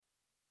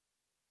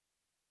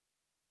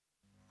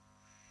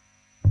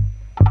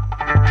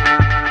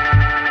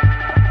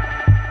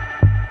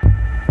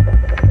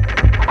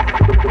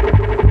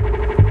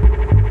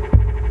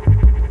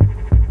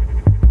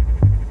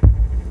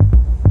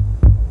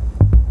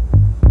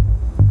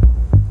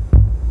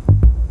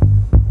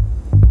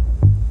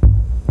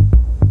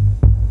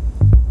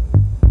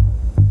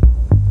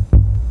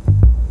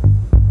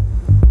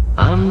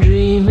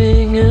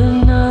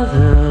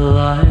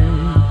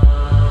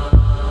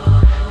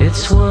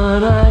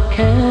one I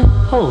can't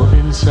hold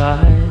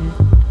inside.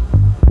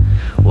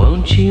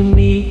 Won't you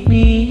meet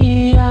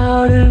me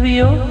out of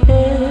your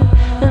head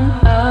and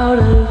out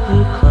of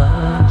the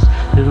clouds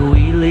that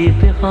we leave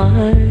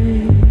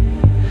behind?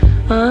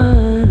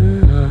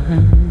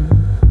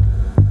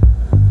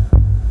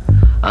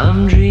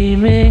 I'm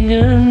dreaming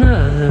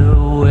another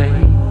way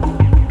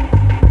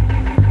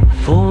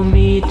for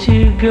me to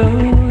go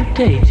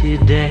day to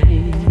day.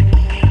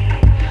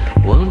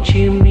 Won't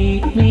you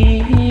meet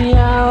me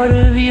out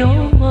of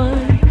your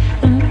mind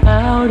and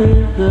out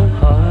of the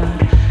heart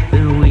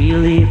that we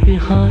leave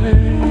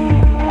behind?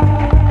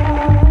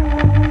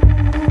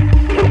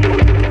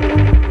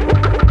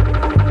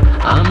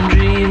 I'm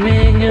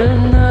dreaming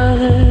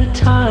another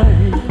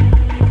time,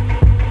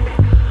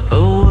 a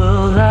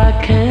world I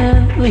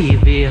can't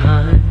leave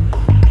behind.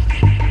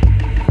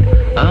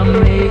 I'm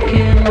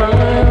making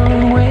my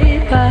own way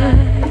back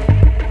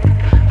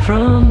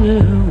from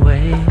the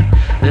way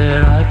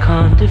that I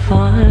can't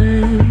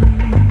define.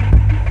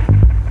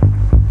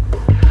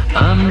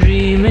 I'm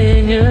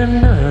dreaming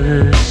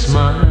another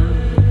smile,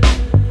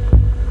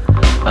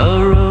 a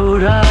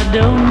road I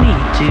don't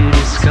need to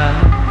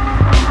disguise.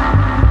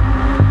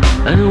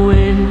 And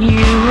when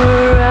you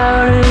were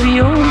out of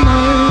your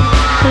mind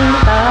and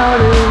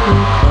out of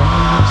the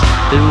clouds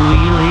that we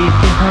leave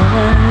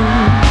behind,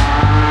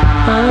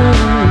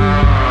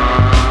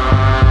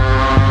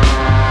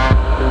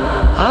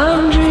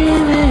 I'm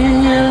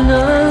dreaming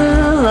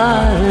another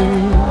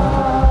life.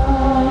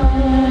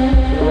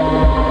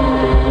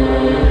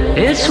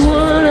 It's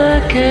one I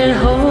can't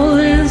hold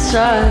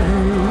inside.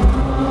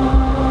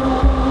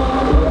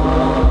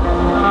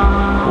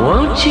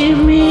 Won't you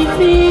meet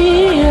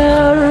me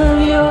out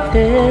of your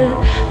head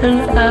and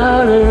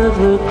out of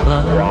the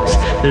clouds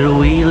that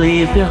we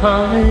leave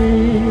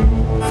behind?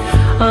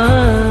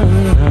 I'm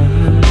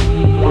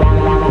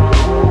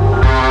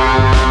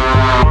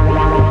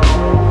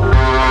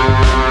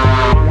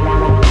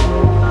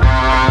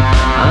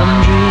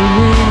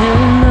dreaming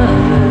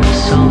another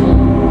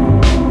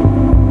song,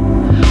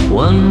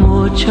 one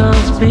more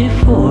chance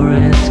before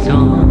it's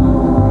gone.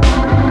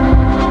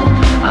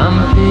 I'm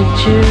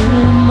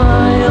picturing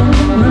my own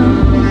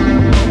room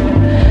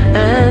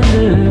and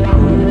the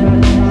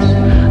words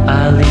I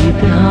leave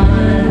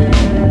behind.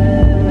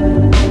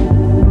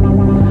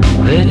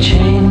 The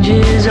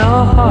changes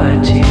are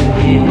hard to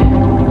hear,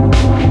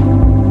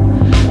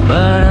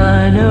 but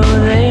I know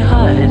they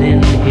hide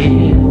in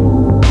here.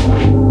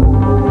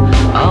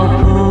 I'll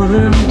pull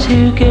them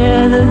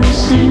together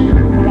soon,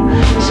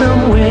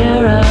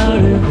 somewhere out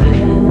of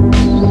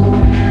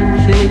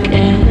this thick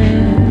air.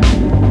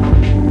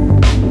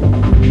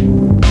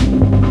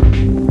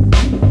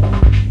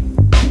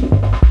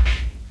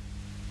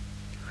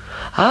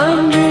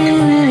 I'm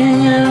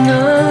dreaming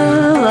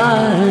another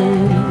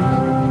life.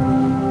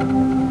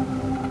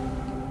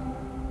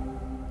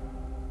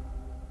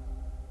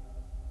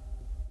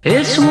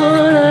 It's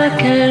one I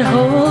can't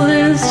hold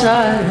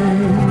inside.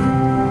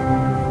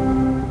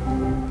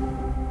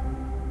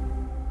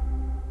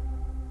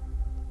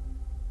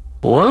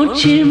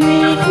 Won't you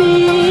meet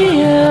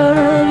me out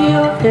of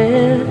your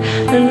head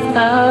and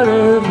out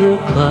of the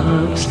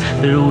clouds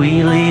that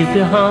we leave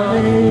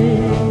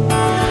behind?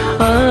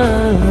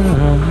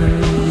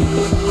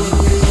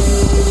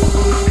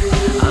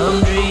 I'm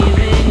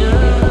dreaming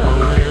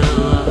another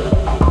life.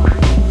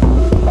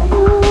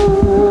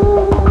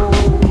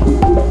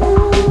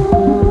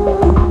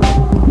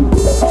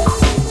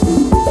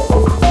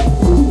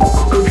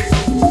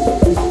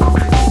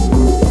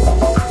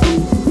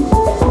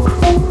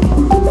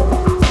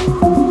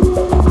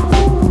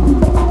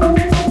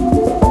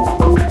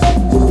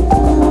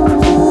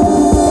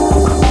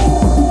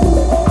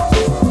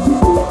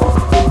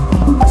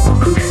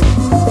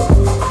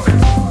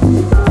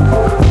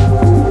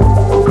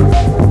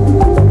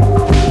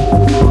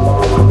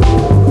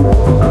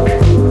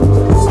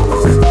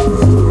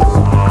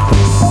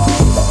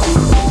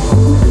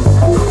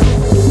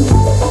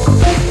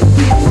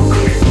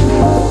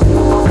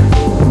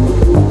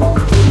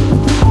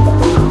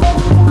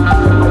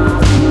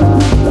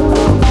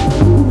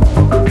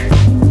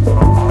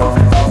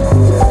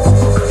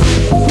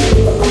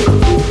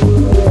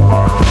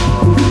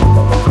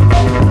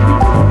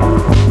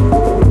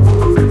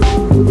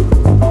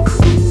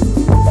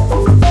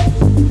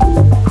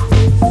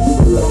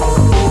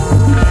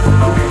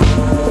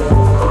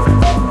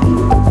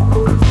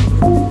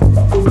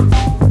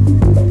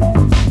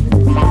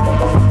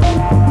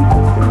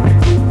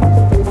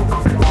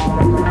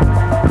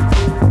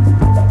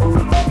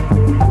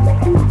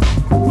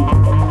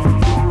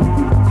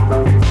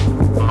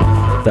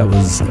 That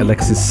was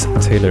Alexis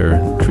Taylor,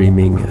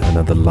 Dreaming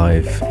Another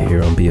Life,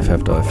 here on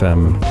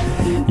BFF.fm.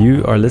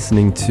 You are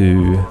listening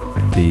to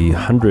the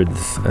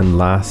 100th and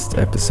last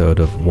episode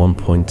of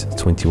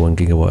 1.21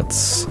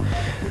 gigawatts.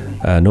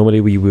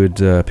 Normally we would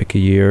pick a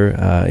year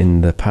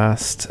in the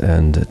past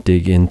and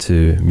dig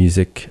into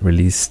music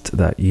released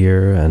that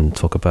year and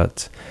talk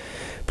about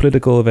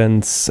political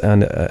events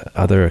and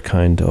other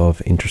kind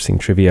of interesting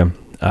trivia.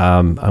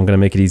 I'm going to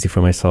make it easy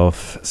for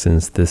myself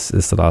since this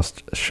is the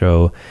last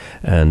show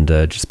and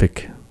just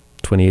pick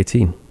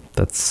 2018.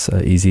 That's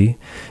easy.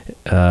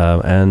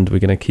 And we're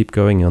going to keep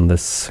going on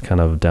this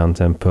kind of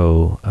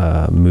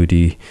down-tempo,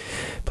 moody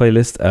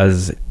playlist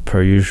as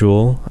per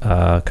usual.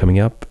 Coming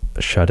up,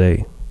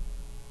 Sade.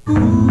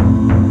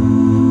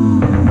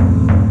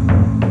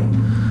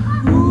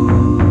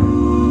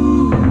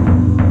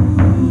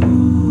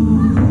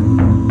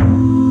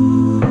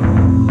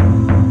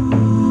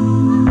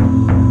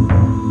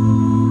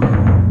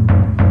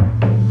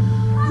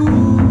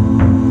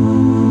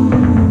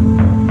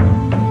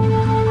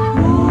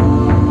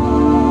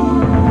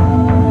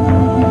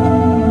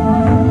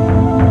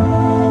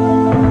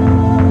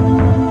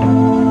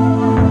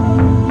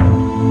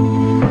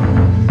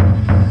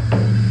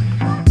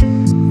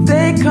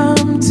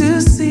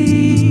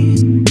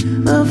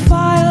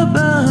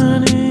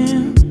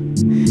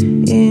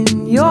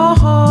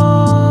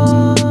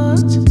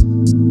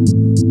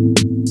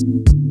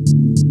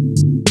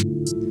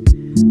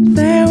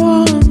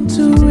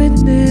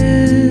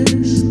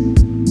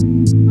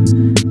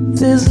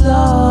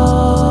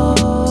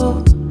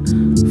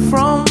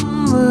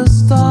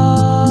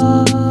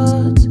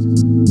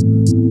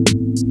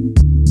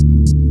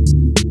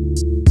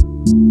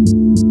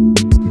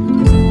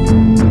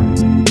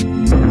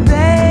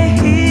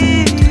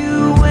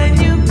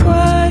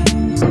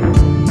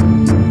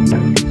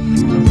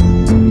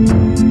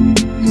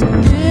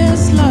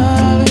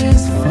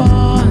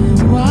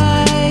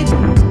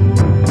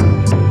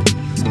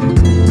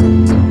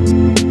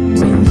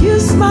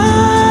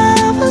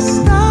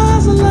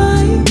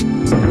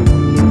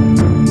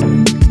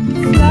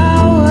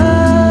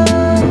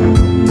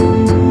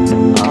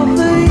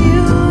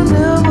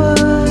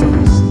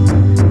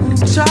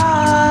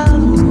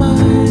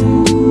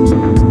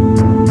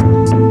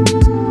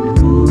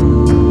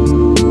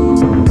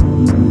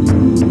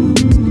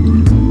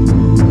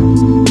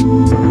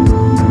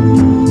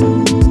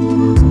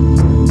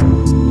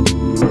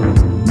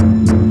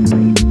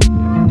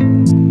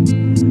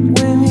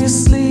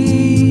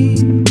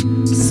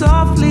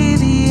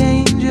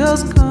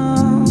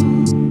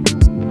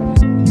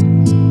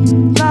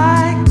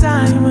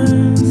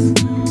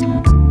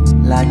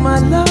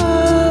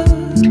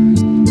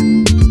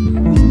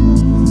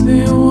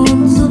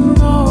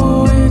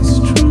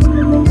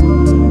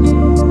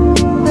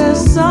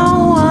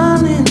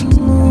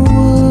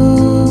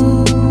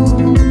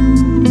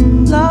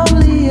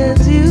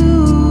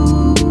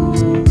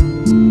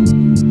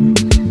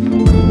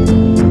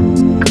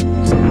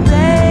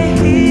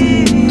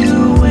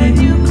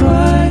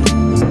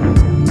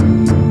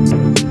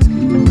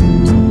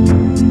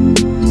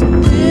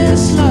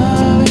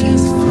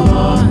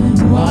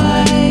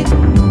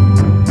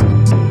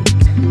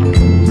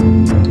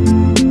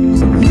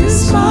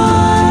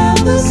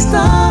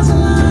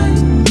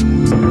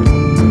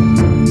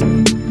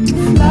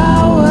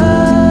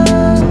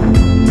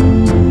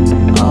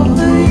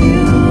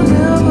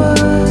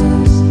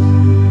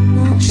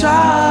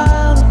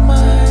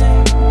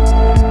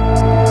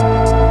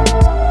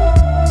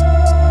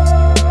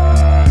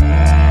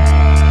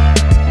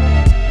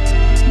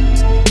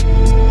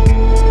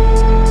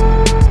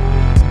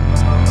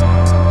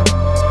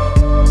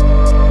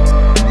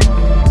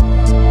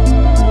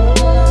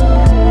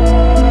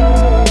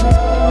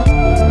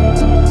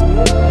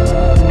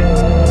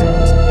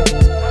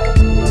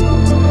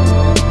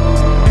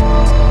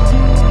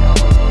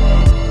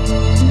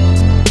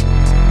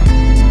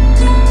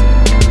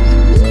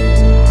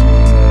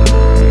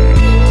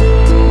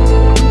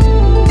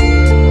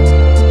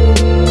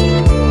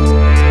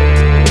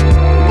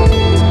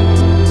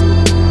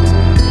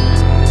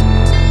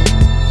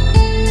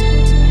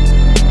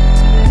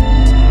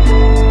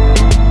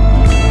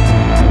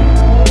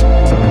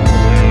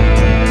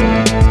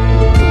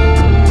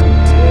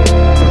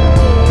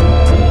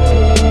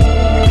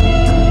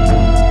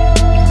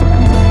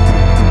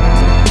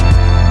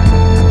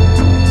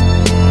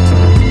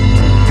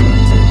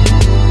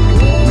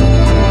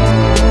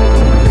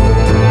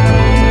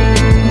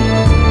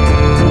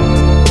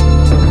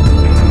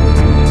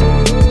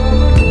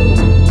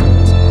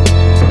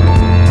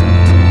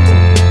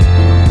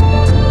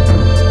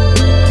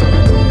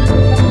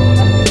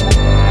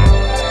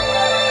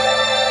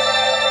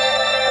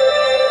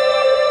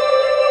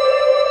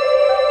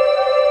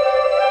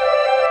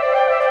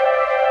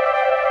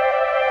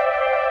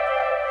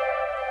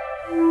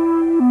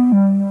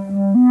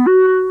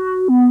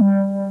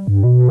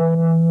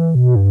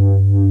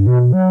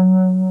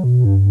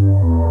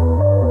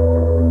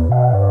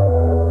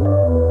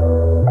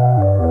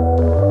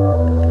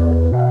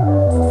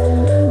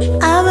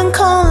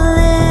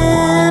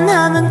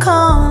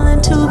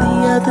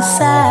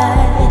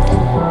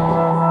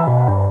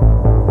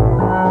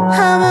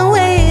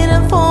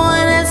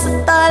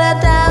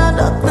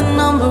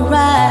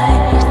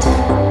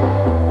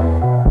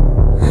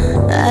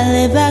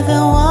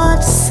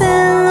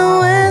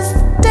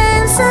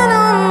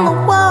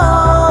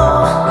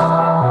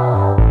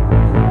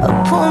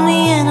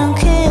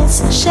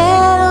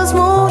 Shadows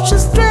move,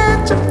 just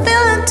stretch, I'm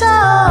feeling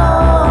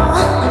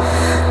tall.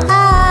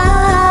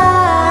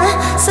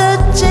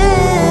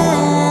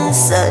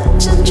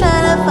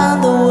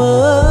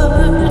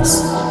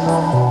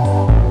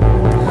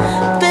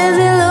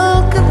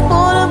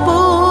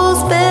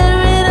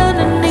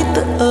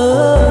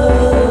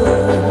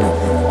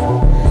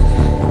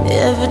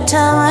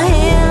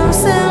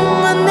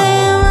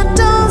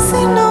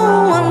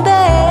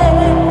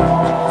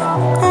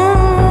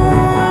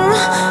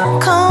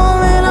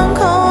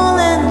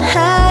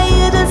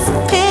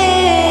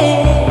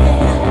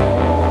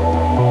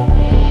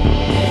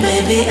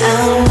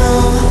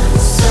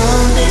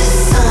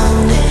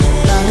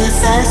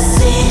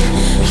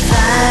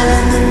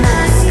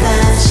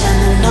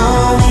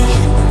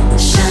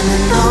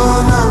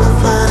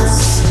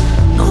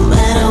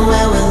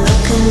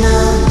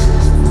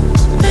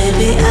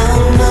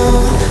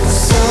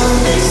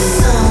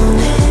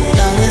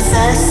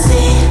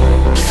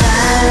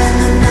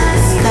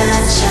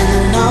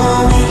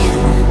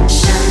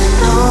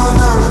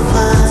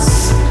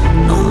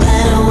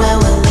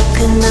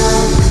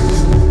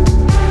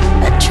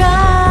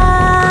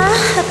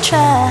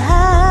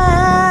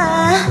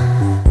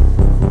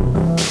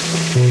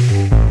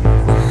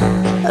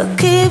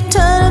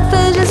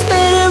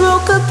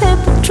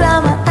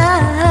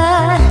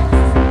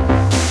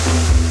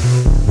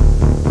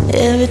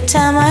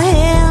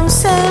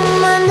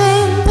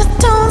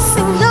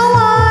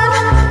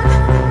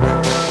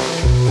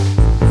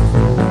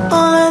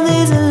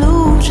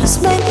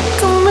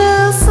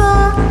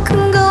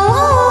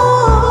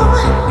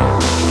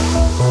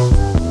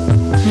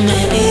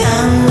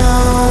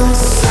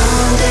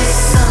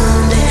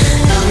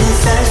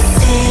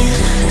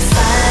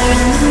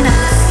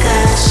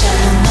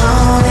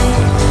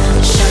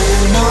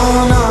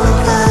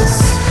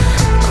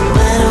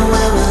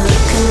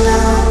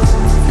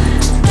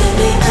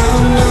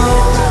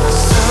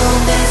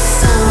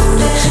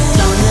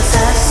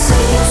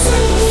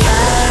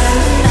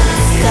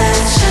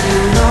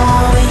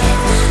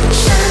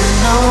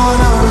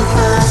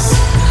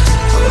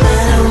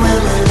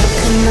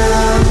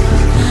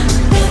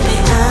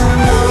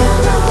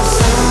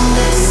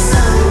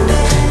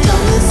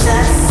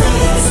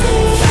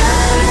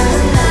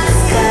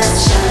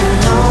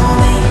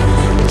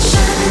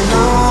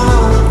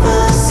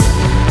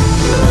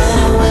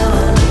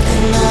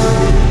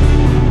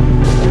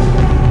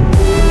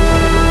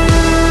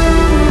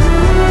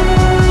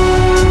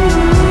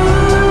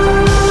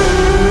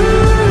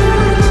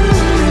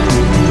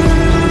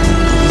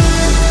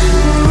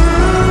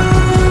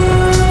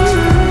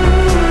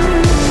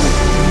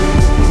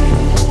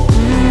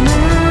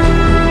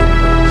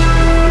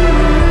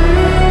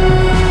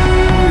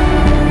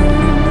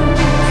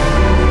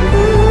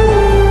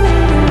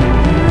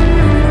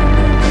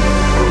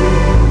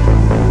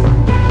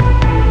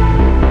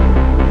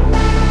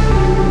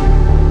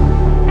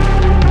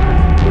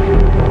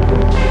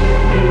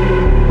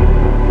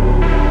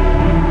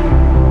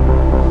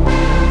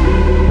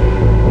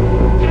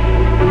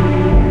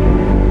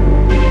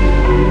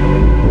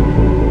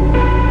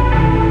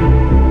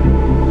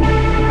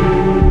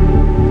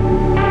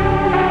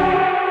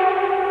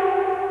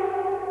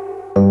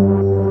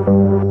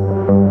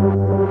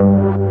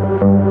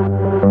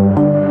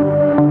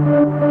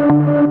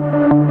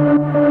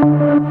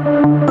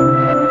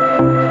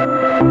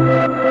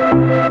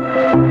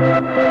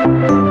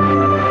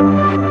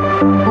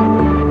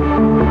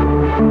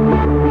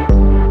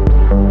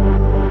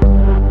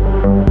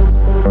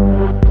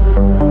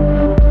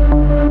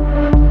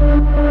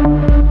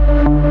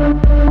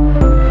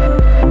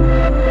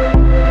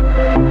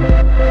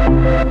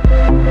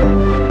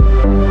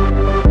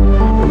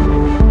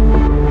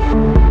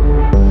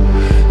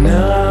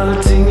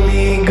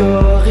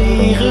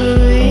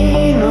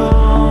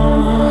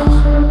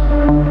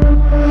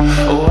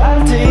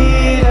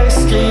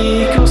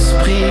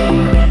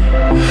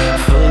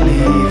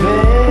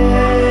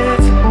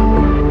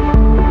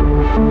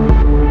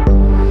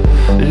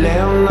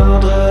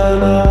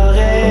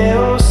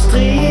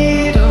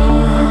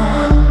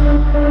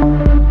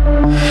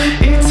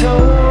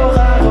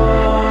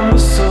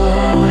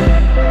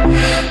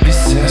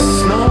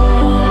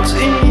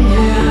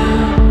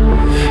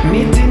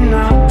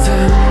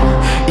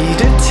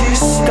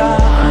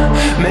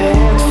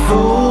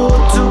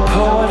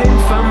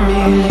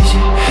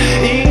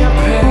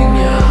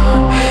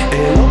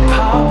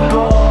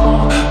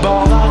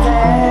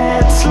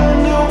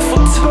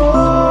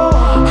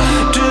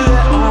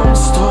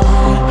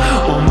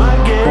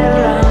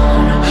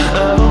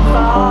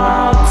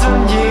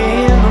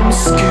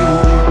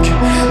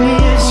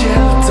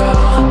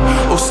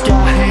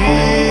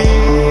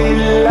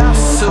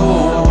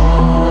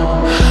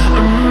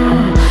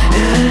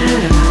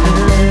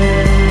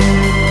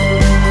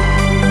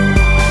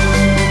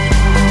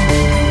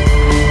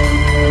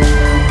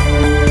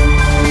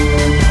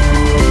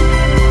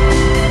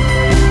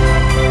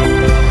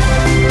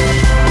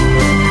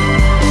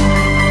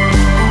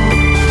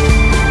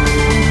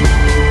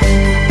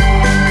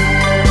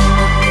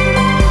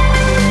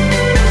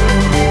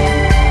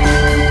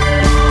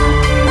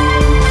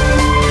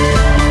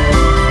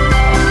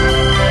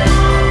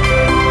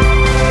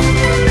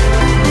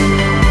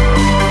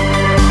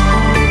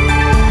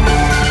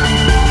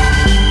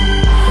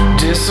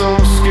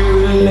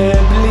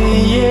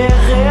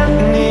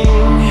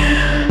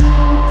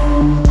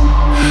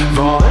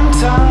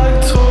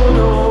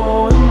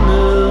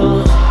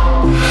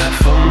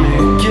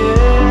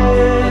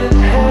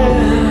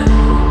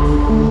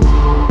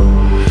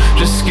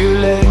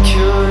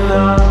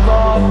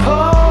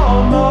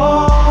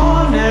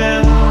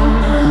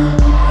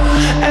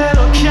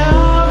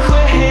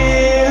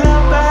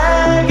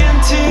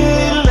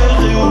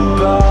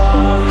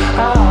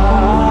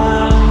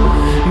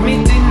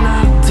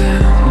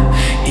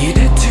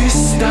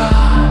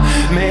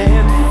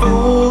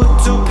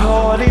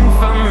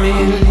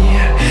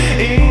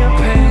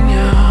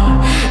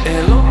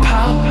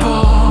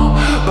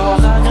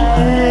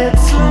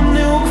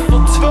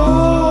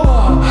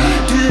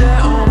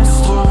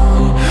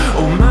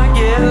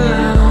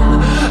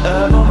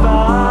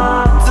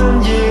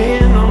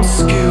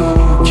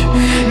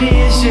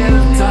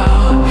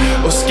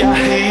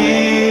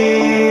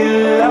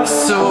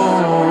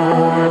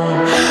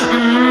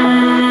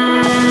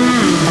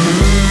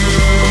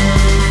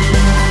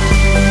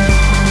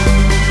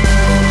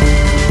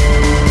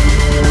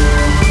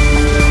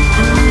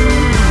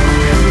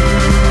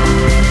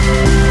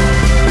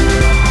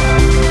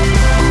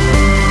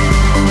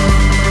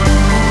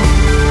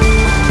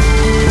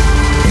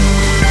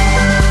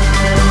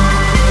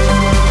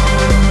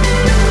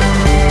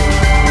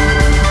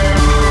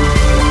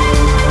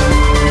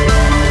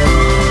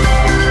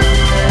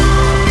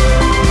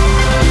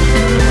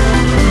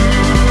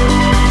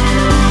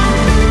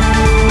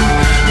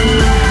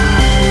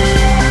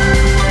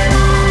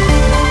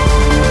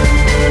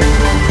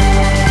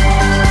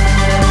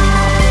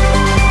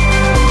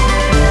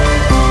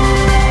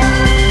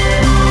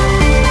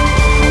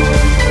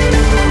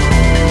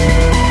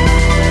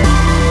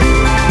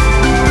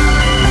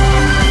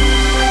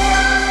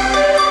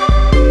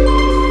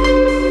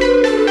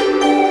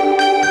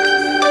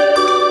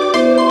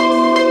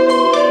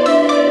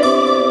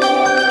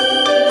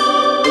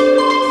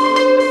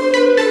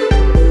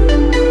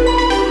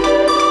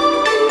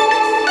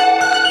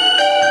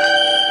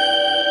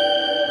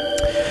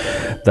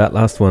 That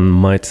last one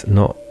might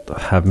not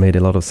have made a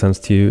lot of sense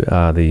to you.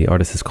 The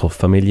artist is called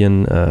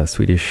Familjen, a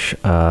Swedish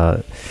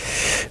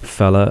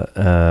fella,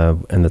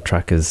 and the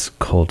track is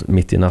called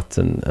Mitt I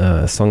natten,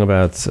 a song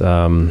about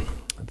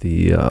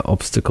the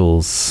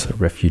obstacles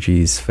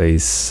refugees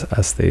face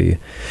as they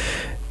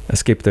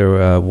escape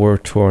their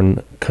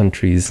war-torn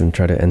countries and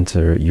try to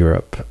enter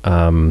Europe.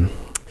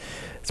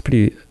 It's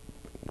pretty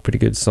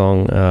good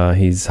song.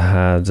 He's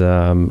had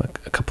a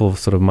couple of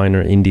sort of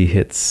minor indie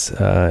hits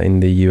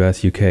in the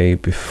US,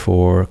 UK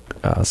before,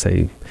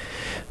 say,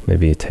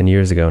 maybe 10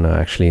 years ago now,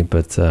 actually,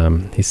 but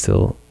he's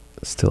still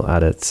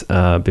at it.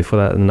 Before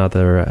that,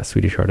 another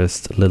Swedish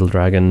artist, Little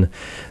Dragon,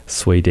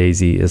 Sway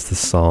Daisy is the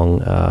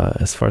song.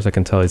 As far as I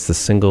can tell, it's the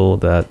single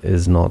that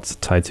is not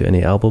tied to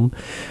any album.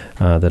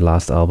 The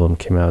last album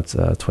came out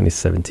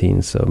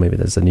 2017, so maybe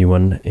there's a new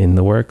one in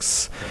the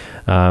works.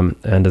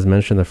 And as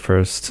mentioned, the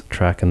first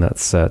track in that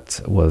set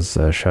was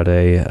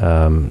Sade.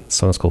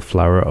 Song is called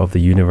Flower of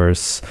the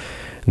Universe,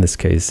 in this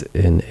case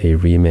in a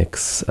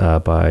remix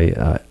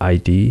by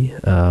ID.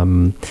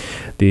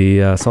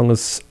 The song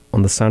is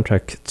on the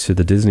soundtrack to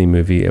the Disney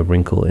movie A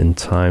Wrinkle in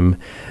Time,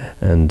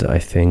 and I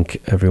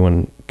think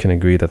everyone can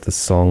agree that the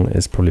song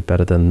is probably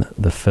better than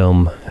the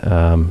film,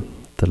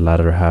 the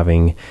latter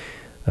having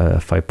a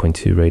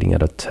 5.2 rating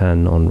out of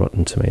 10 on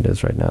Rotten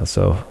Tomatoes right now,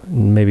 so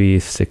maybe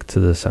stick to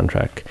the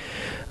soundtrack.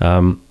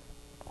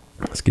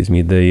 Excuse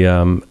me.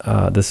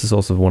 This is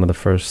also one of the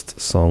first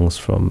songs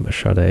from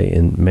Sade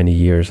in many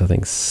years, I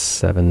think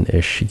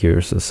 7-ish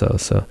years or so.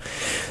 So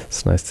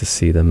it's nice to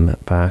see them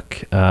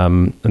back.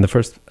 And the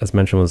first, as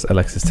mentioned, was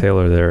Alexis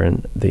Taylor there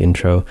in the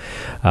intro.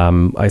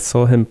 I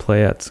saw him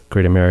play at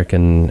Great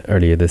American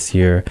earlier this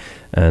year,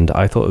 and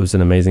I thought it was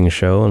an amazing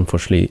show.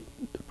 Unfortunately,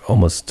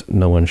 almost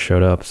no one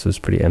showed up, so it's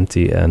pretty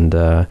empty. And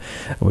I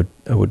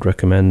would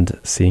recommend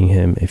seeing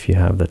him if you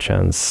have the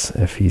chance,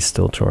 if he's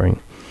still touring.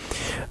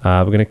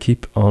 We're going to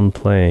keep on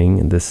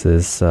playing. This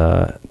is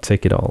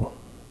Take It All.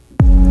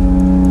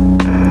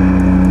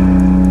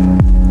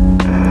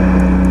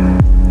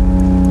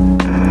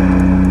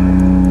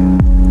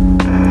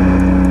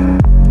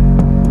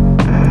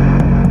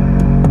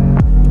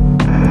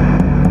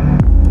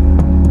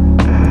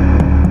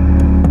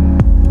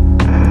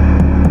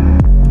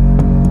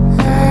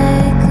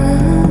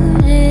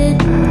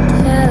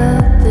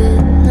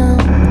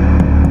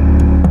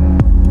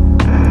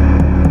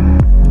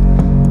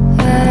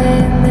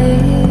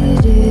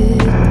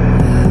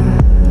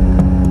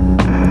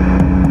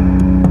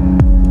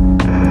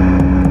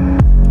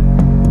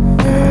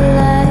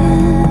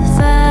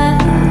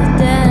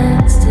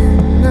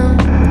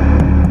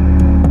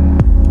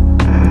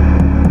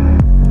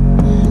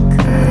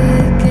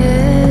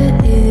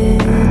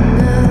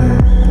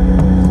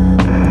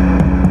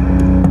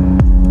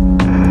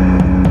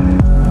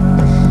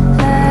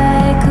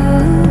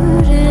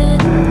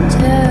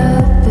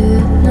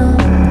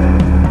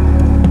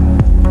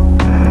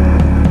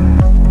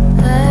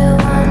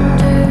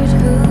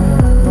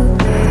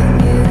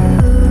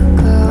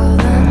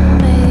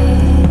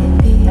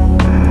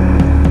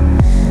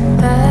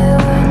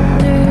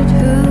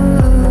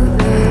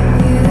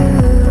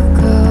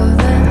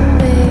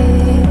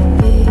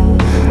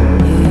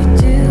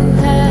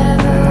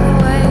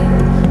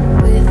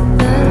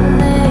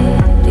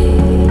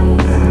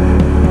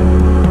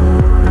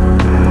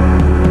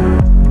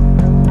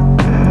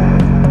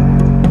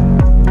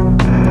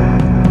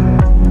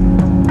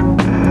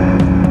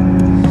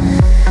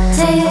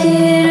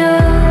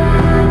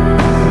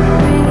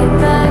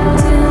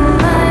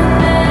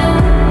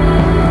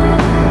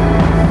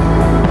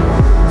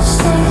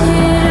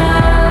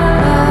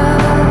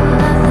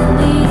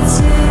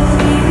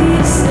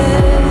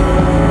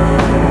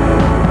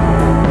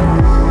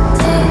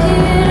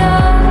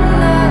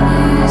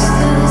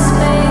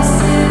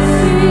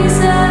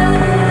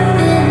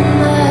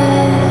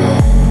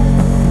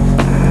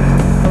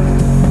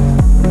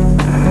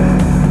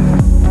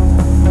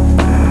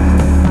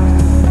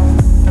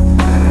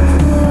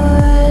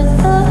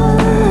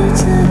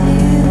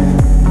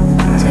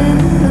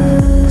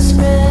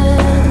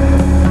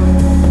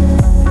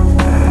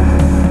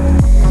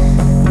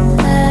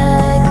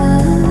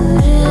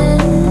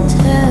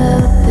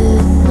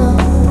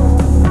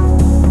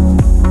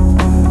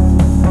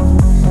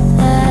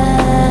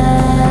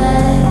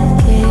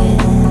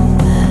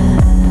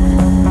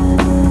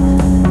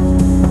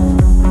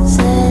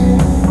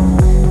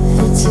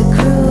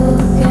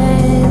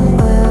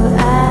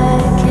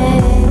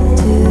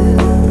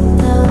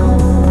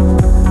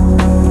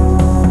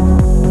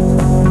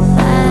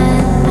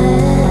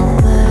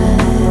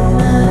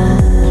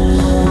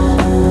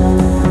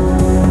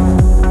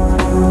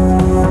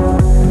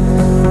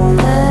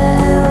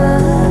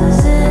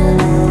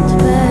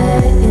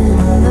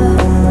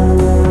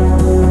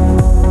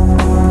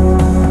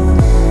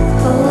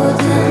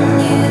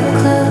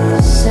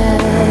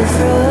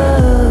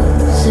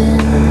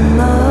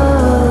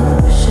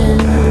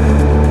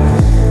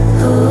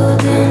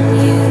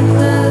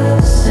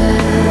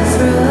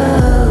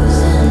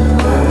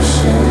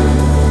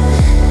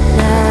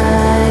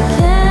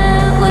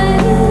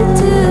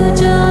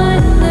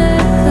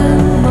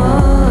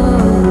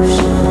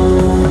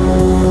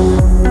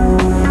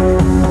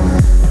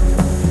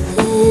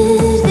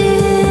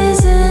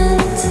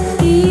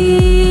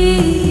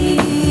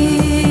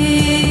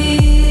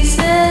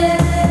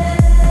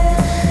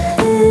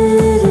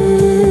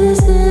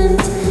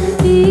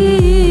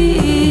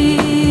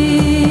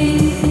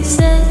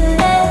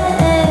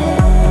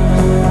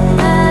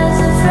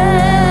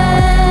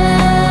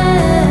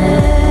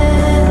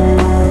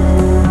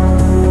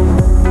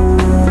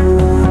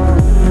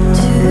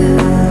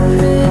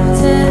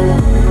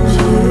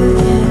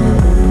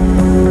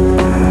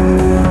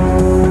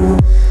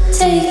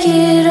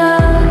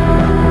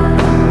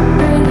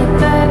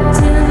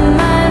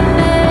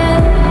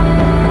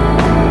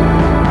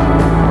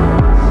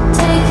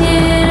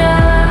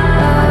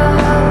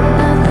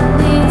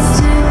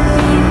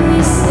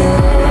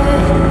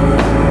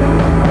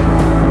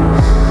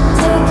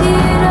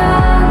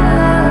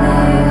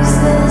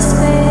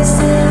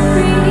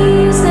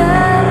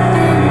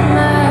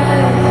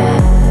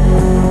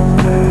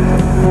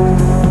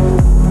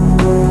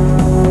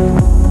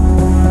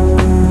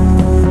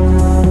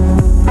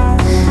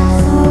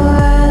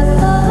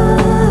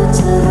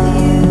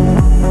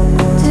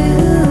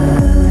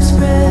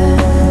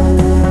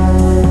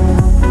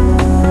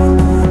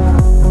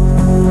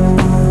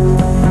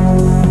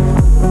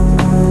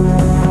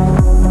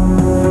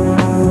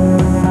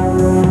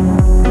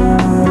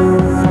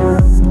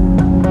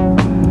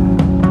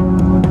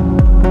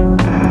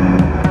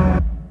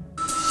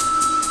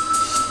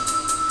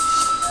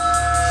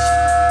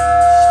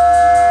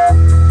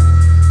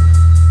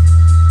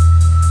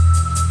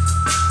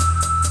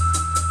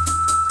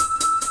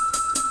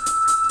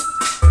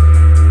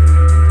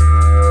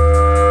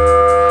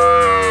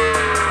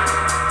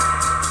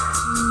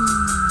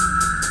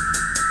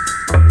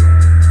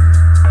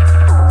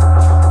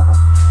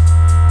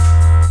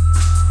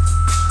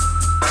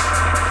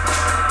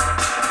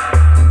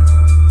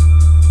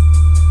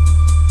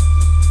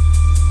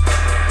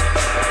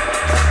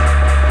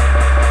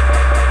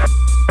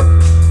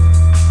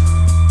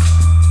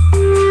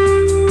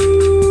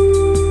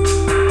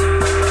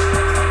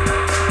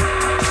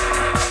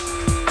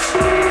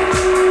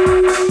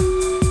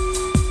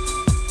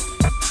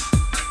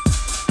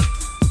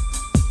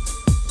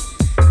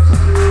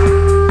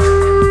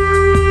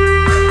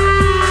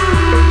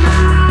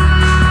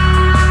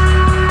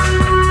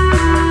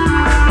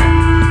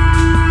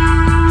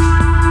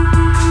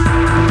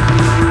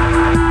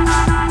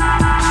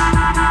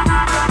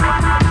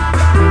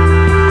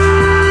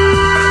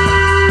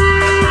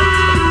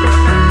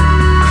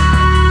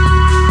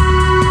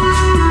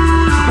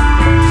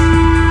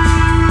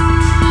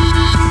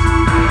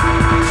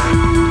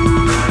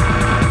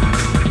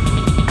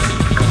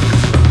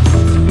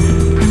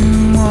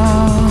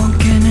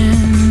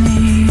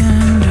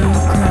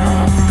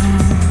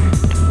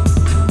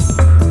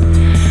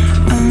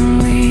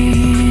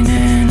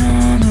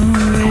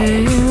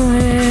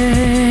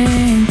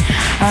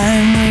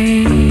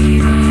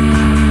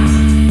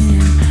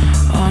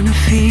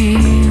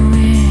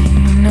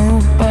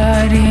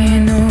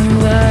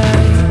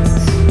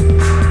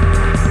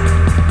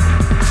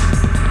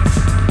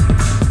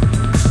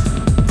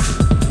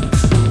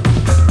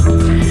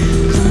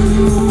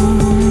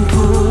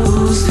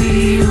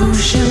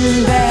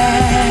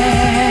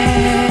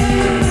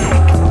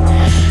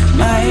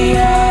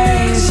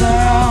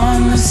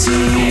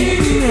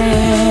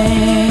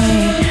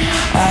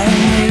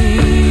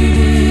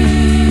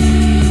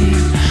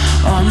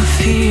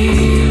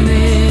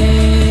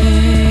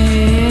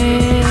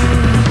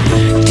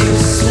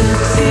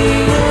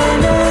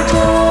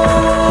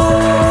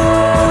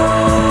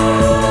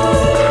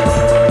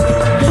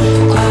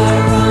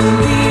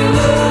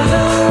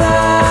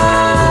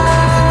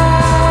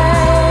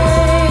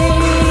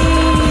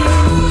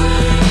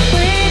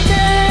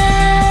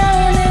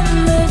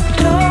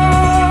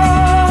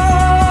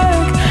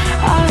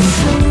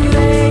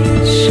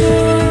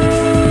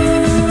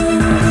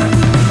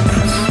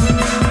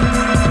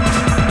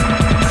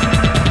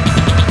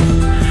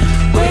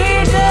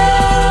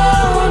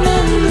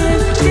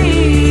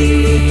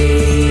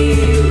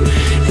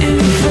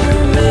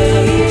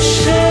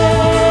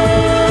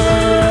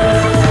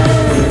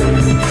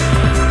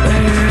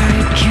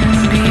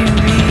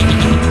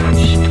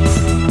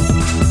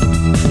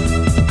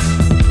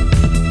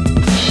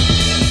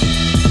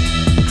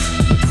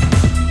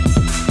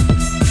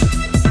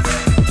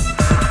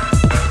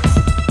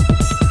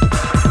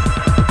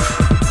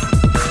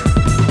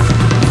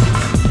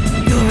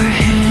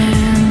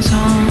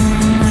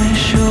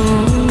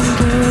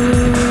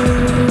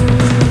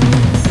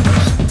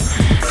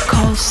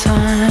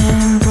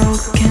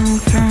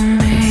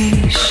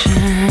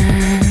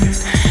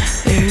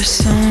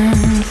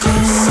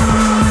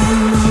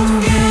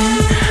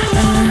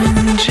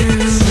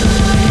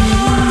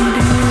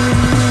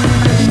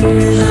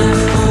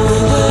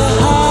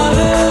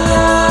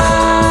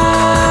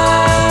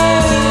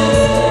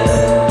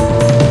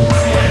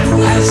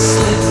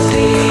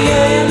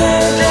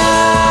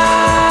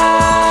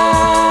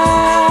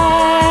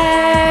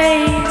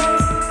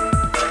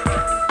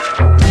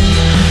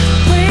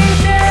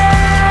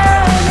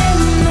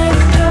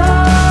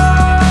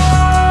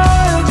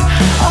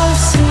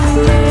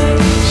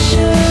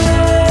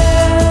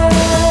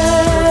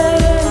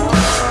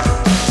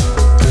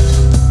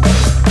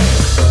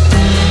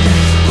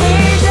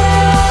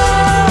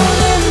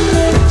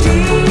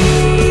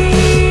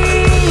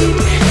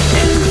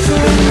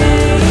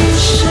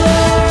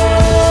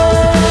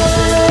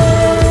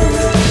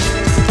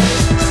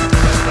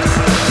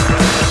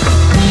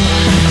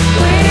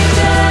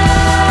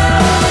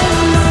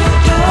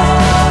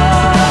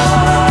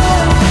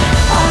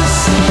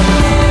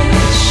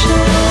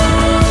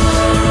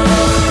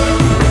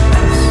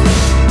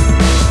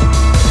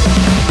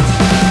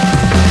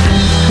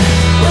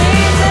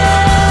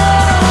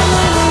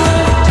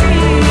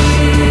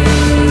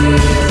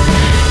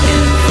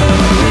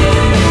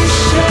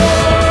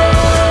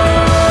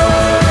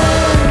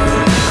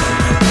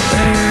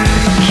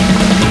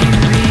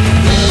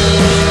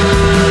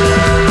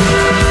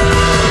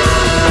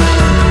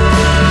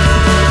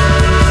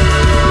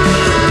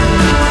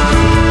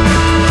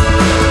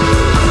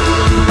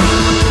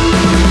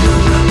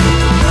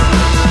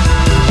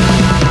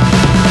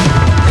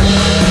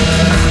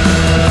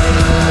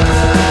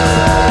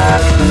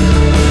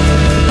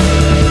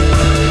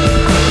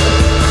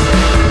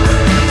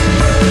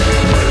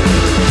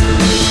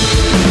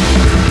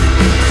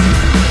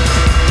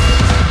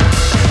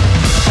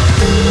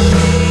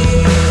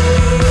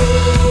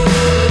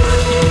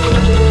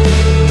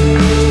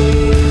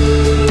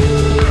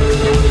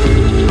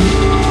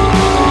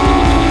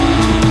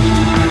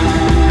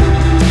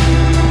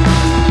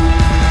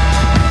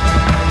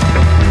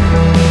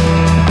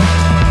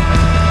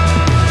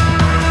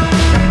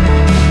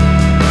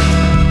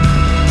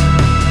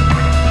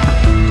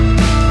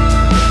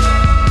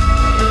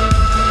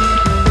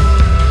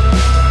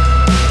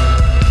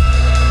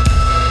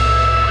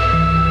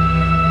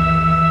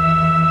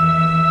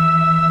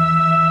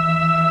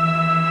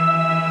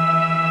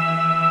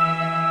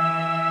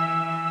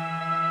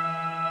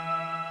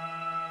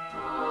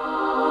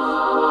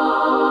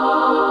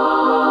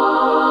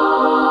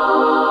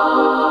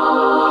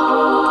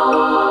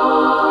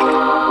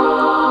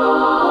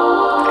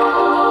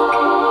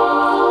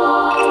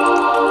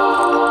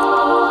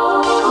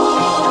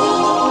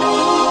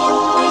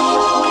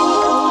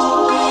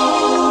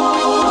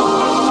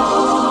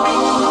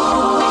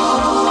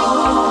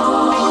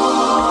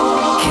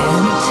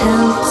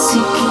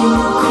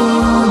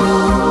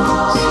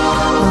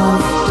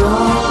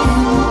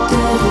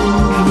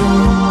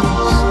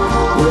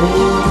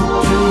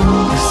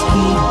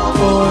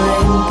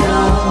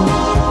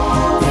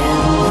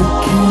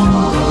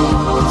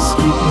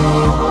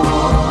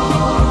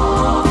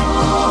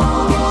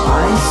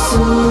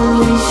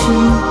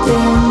 Isolation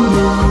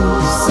tender,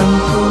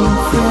 something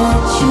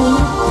fragile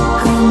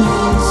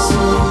coming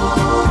soon.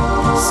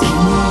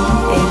 Skinny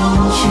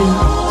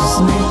angels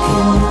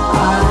making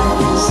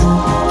eyes and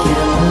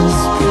cameras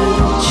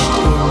perched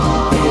in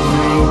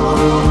every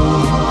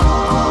room.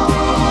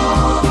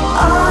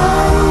 I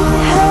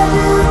had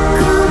a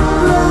good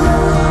run,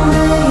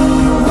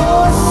 laying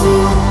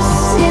horses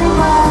in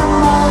my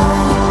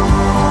mind,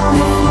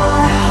 with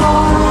my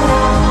heart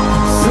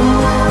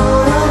somewhere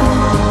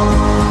running,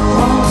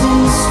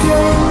 wanting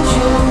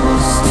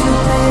strangers to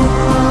be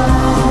mine.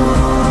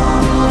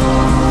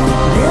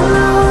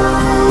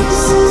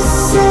 Memorizes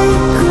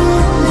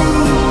sacredly,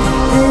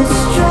 it's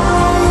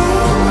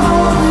drying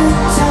all the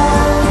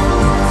time.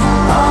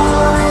 On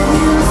a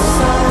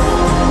hillside,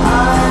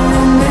 I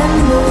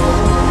remember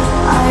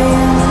I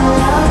am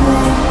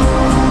loving,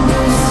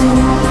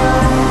 losing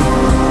life.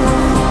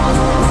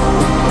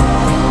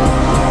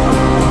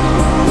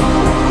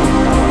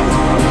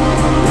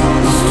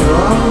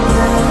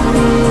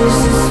 Strawberries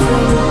in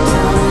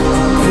springtime,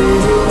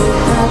 pretty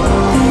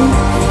happy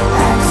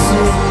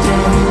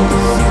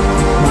accidents.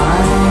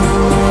 My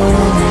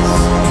awareness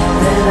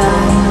that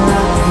I'm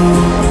lucky,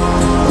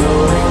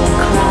 blowing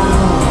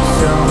clouds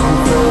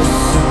over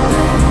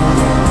cement.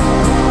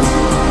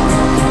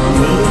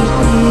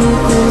 Maybe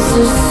there's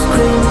a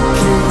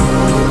scrinkling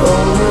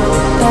over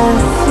the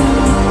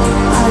bathroom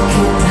I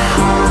can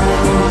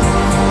hide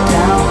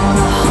down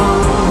the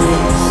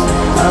hallways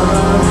of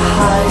a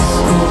high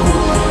school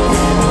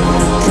and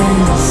the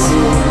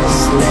dances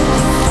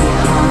left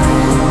behind.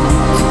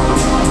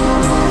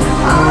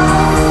 I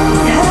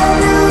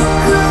had a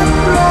good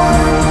run,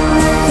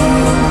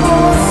 laying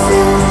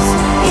horses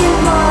in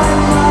my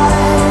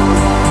mind,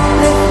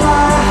 left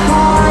my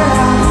heart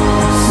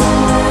out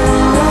somewhere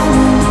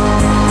running,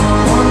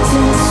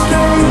 wanting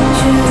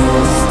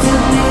strangers to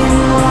be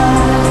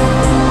mine.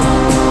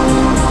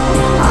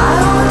 I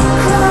would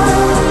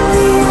climb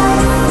the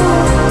Eiffel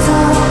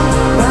Tower,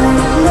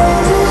 write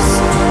letters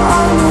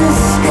on the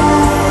sky.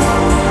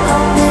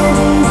 How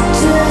many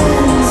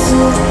turns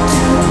it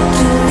took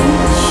to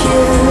reach you?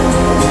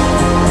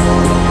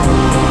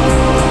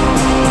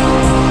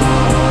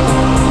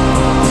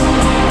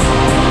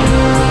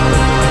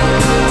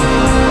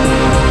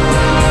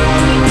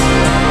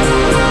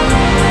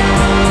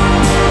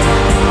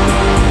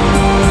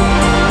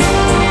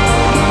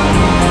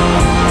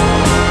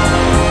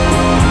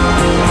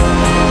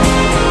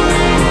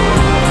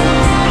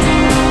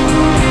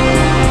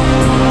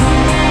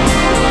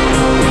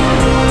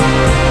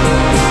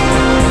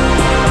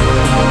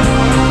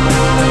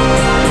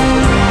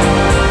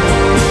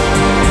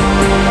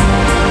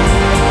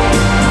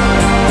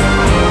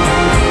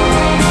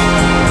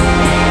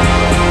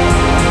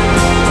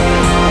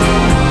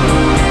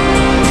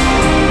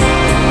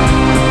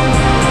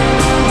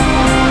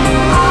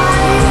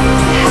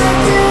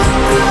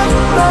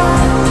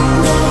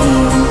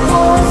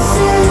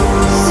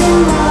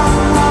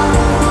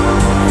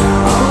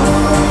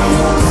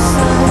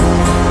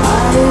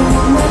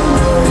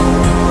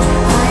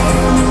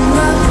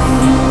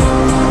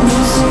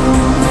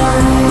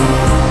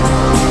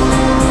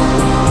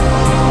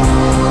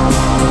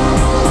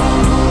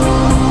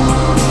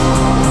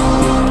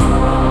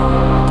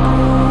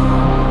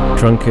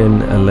 Drunken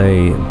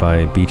LA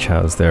by Beach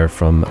House there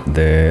from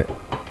the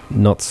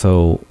not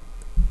so,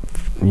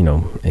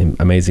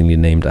 amazingly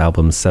named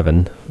album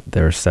 7,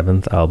 their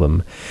 7th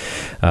album.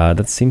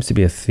 That seems to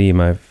be a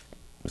theme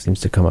seems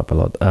to come up a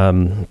lot.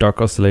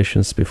 Dark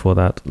Oscillations before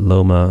that,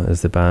 Loma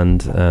is the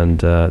band, and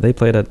they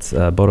played at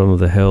Bottom of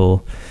the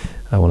Hill,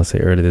 I want to say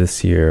earlier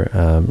this year.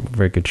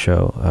 Very good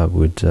show. I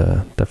would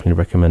definitely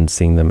recommend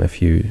seeing them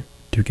if you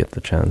do get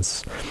the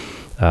chance.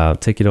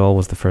 Take It All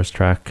was the first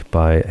track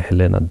by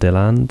Helena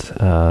Deland.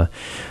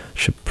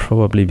 Should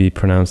probably be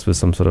pronounced with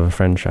some sort of a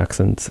French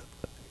accent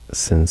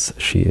since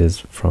she is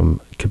from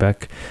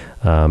Quebec.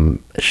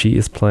 She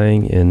is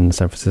playing in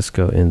San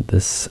Francisco in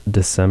this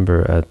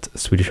December at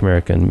Swedish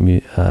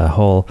American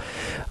Hall.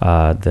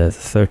 The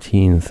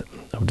 13th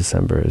of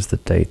December is the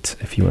date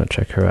if you want to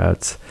check her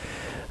out.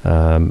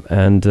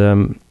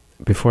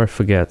 Before I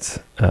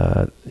forget,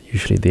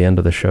 usually the end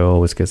of the show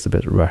always gets a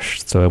bit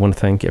rushed, so I want to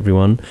thank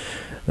everyone.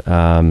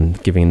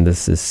 Given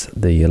this is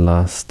the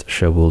last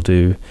show we'll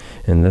do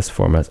in this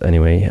format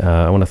anyway,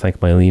 I want to thank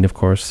Mylene, of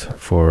course,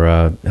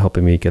 for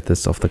helping me get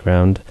this off the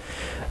ground.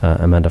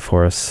 Amanda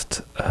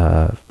Forrest,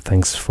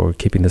 thanks for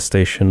keeping the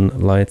station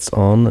lights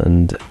on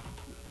and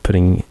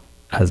putting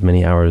as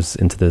many hours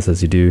into this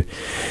as you do.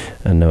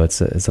 I know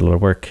it's a lot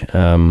of work.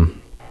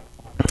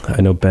 I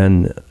know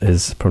Ben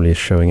is probably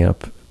showing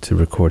up to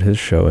record his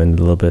show in a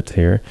little bit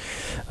here,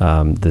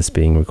 this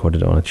being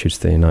recorded on a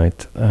Tuesday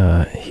night.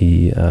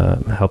 He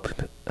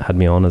had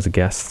me on as a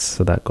guest,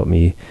 so that got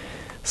me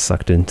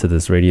sucked into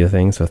this radio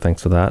thing, so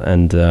thanks for that.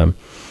 And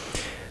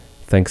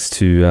thanks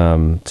to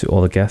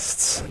all the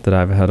guests that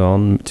I've had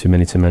on, too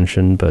many to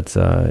mention, but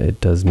it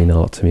does mean a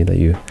lot to me that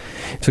you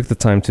took the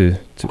time to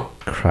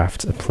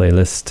craft a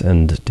playlist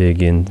and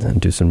dig in and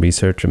do some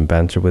research and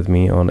banter with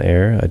me on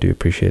air. I do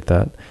appreciate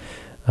that.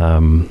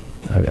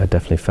 I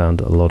definitely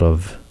found a lot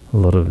of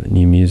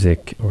new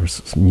music, or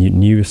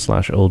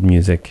new/old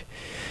music,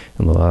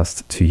 in the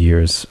last 2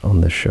 years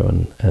on this show,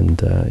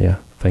 and yeah,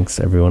 thanks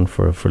everyone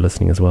for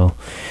listening as well.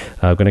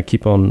 I'm going to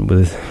keep on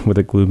with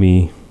a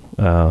gloomy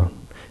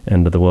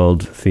end of the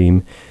world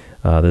theme.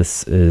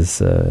 This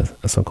is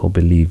a song called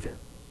Believe.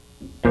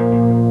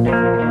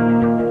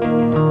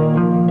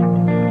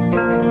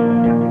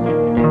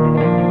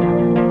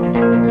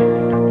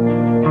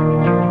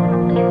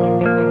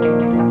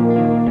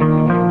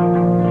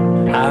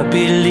 I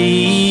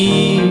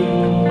believe,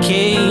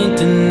 can't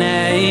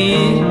deny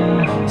it.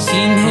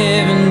 Seen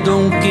heaven,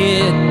 don't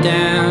get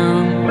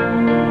down.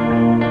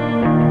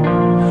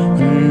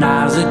 When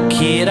I was a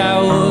kid,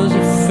 I was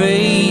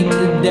afraid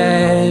to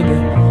die,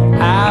 but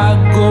I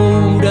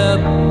growed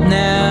up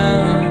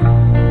now.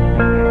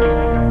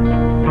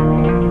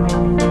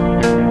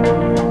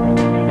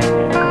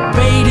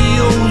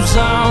 Radio's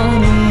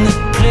on and they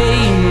play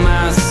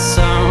my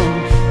song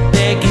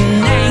back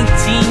in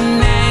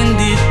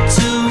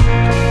 1992.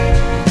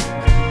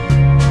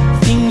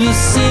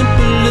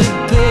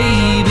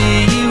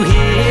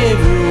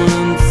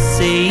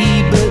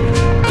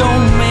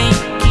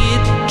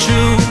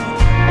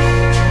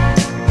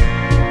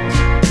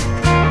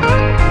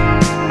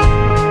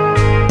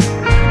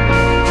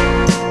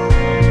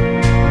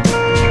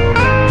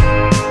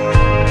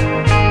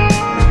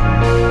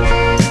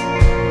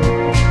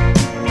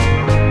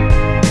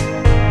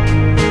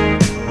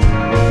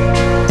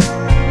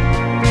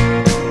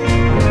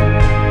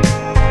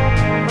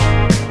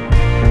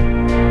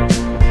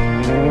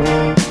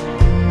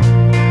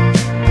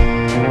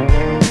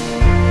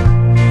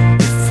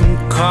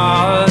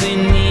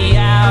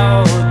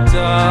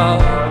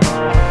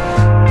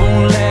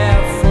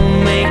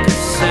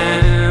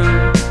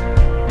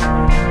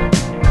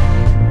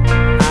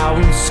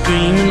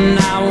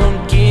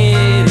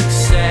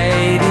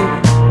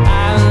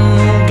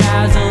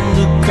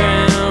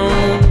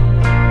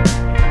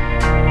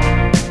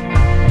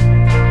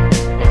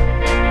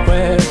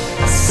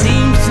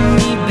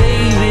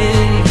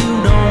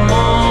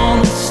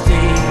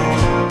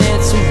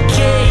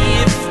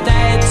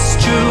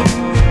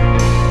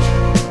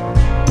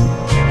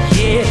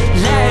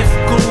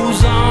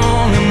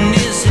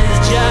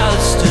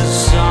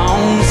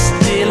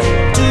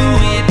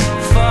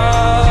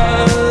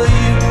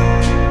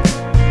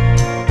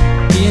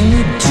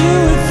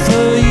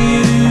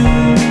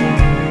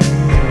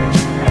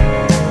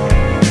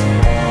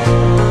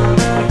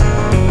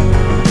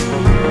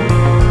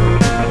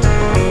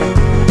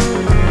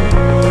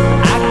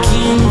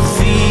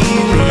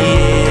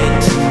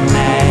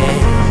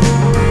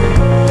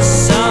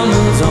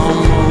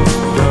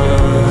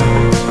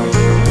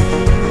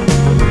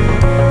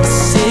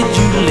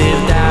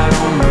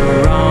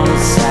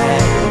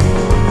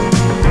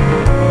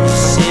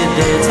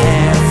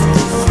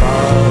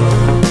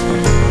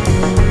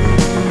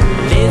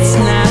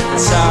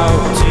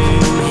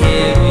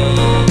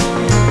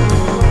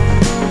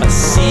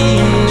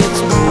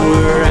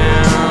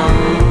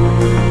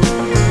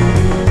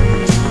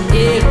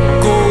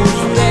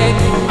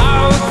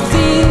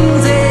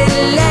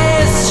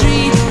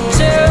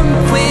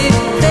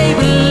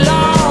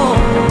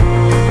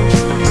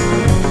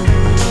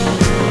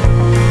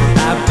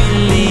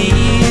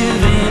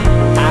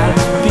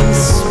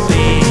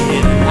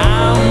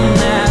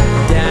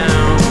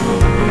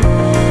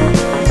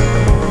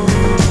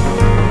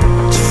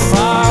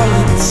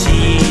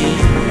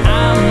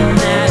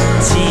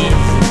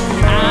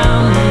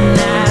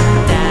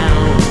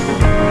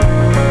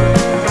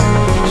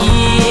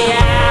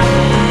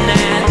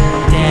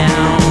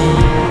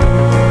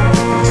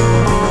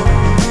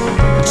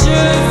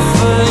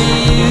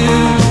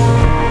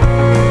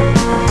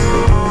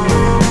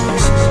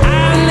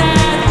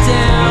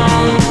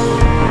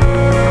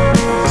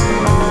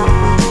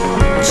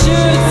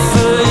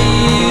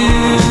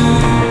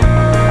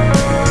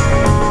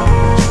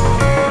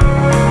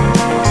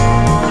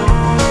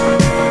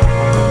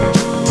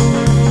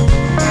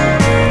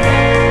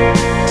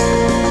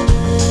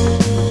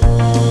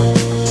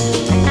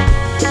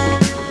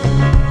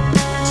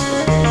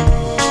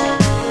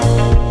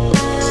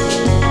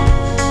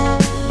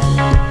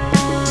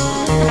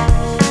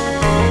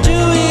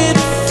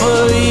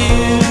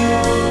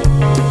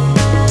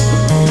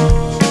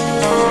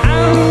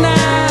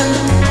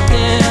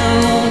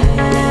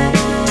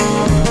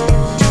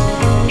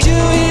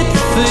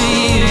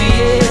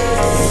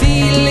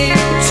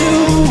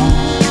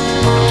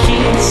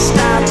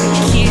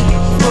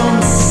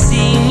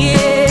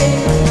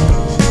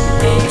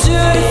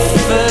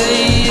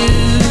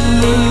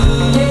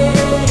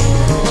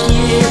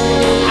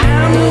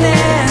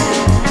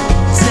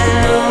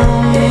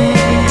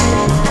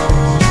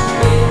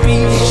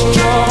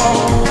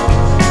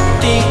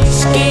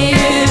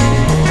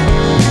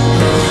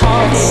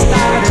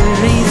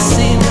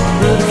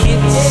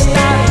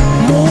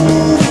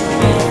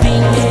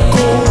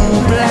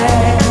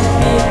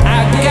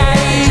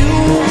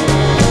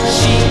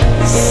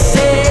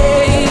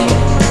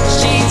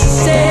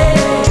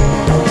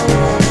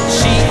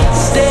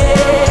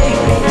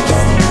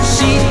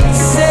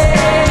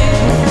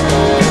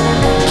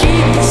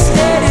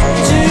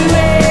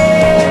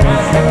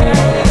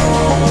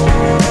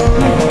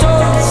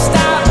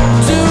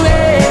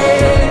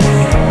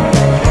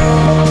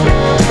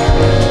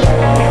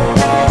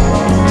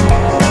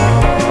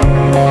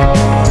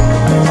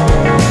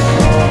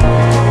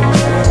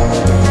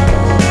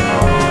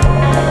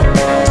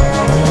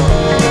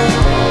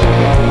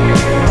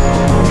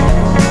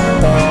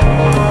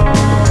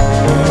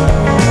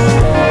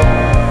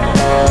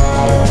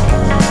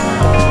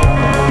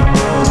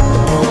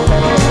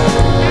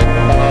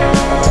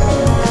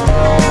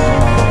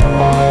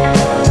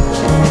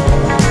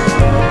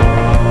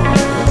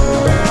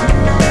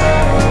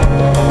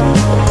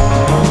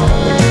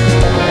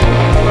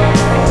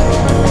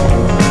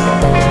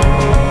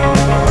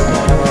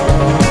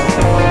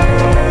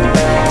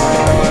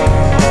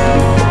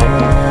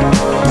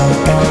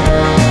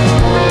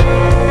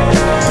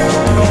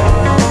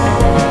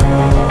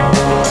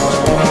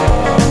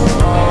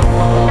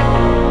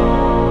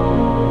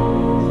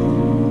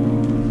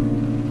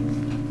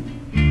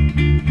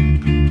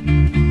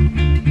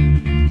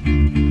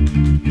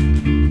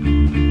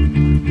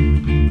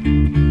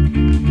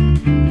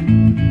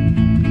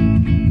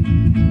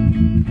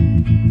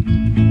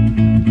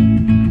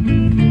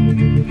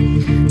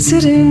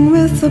 Sitting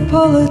with the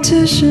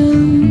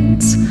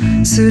politicians,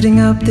 suiting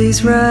up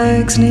these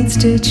rags needs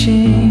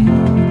stitching.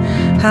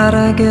 How'd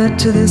I get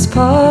to this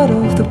part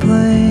of the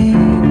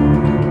plane?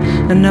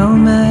 A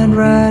nomad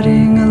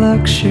riding a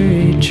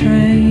luxury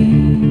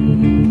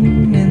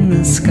train in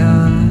the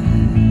sky.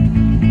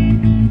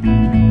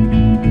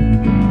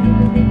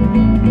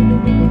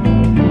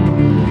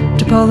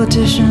 Do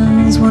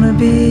politicians want to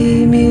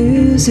be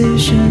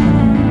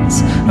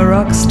musicians? A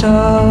rock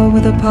star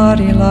with a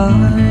party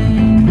line,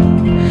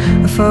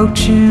 a folk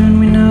tune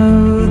we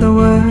know the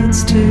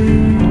words to,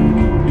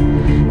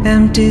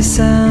 empty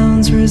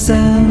sounds,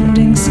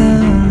 resounding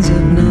sounds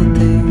of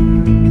nothing.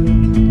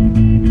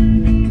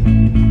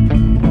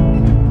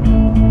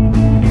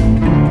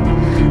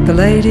 The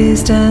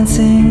ladies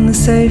dancing the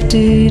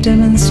safety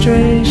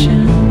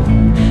demonstration,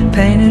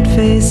 painted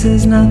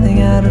faces,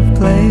 nothing out of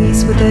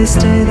place. Would they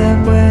stay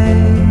that way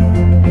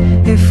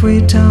if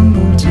we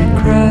tumbled to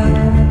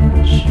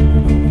crash?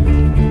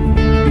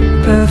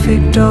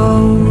 Perfect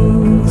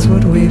dolls,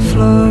 would we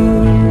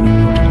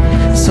float?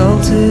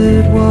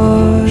 Salted,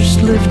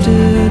 washed,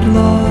 lifted,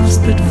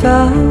 lost, but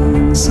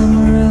found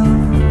somewhere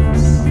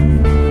else.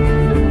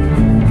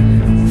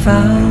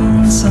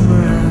 Found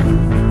somewhere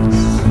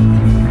else.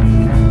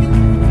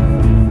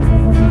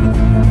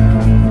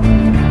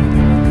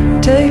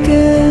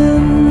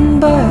 Taken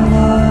by a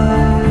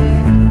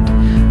light,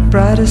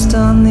 brightest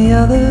on the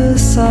other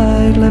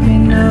side. Let me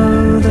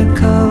know the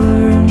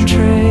color and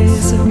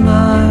trace of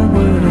my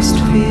worst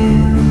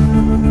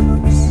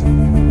fears,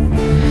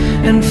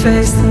 and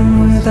face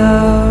them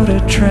without a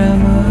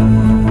tremor,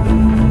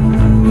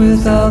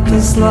 without the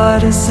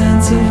slightest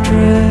sense of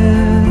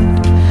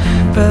dread.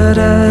 But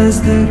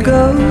as the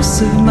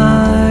ghost of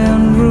my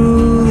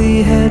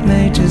unruly head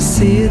may just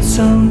see its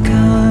own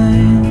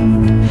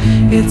kind,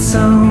 its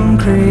own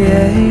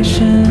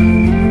creation,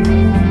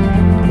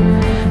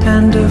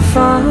 and a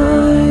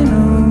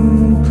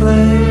final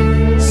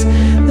place,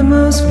 the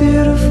most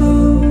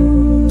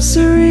beautiful,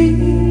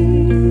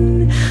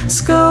 serene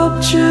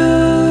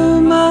sculpture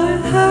my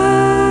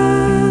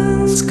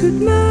hands could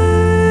make,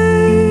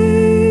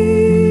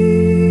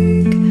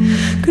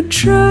 could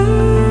trace,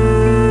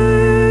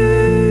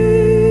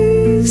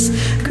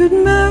 could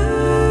make,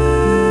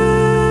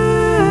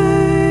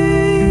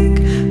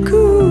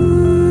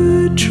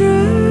 could trace,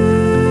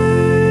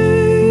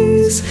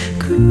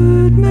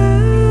 could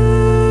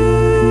make,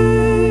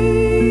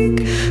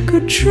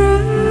 could trace,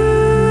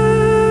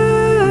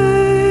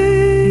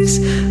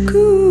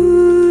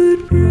 could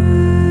break.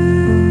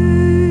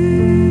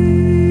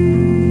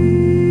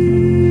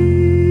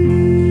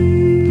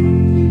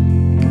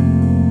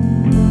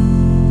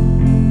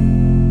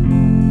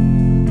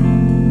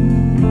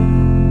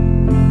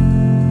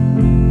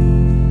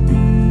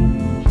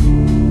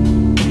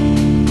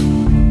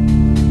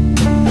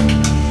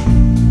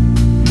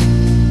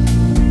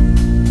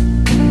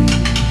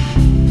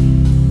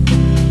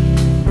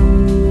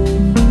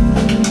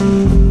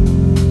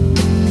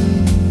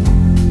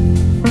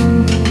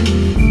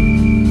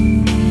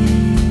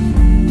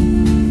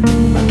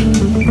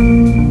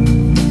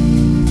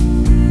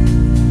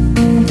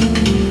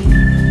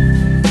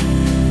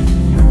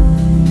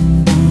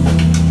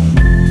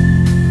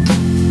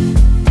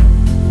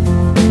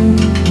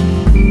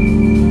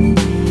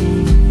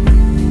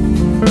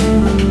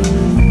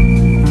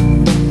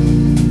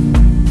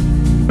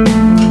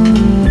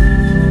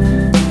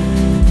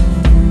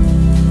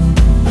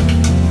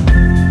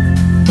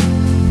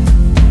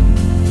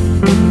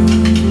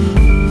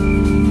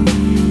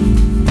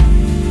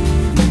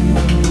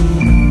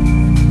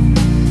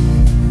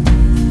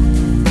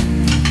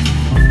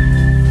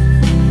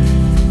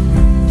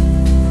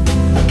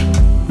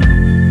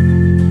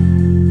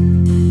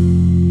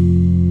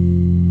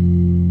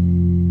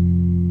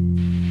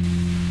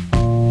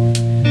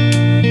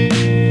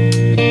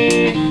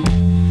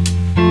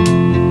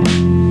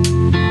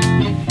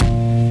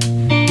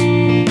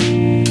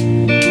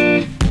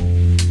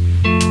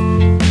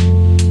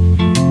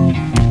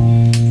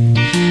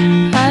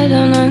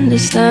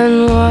 Understand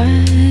why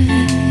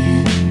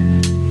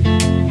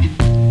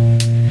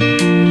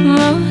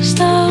most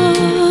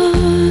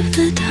of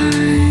the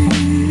time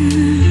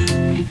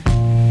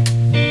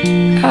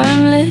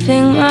I'm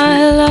living my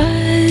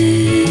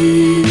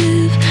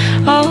life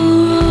all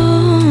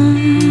wrong.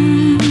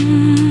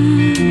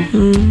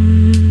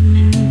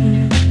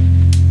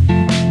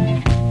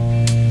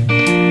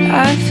 I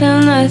feel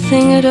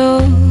nothing at all.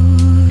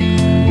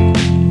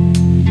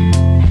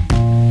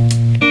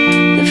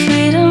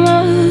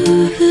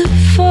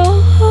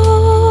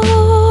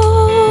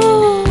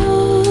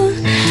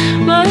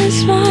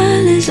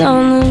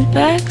 On the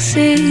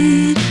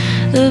backseat,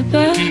 the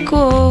back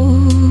wall.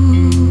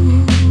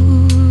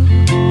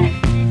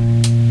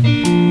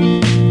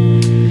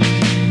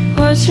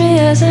 Watch me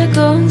as I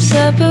go and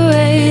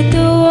separate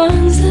the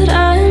ones that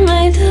I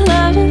made to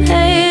love and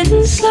hate,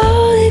 and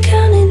slowly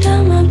counting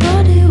down my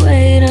body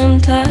weight. I'm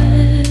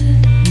tired.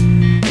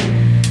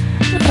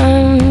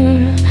 I'm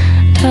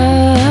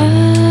tired.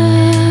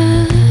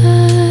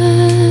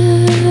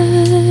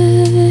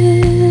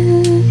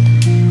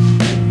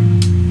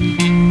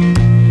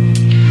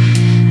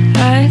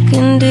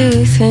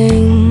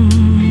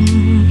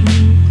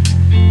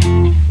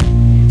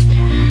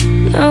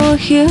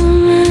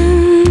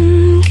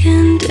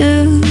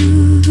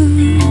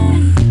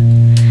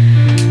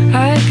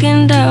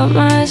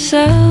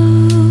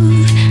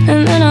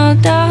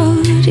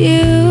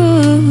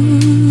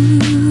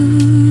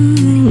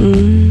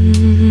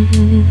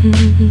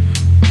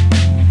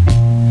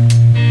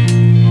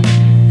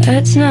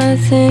 it's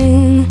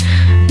nothing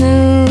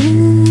new.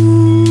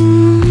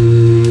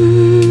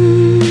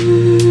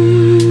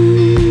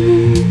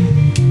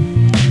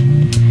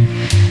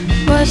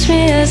 Watch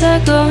me as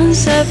I go and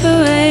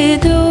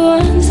separate the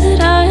ones that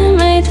I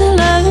made to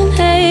love and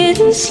hate,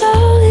 and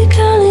slowly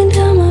counting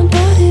down my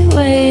body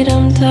weight.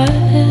 I'm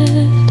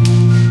tired.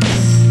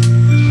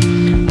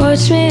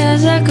 Watch me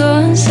as I go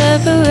and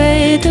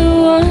separate the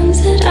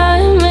ones that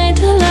I made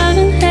to love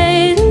and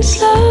hate, and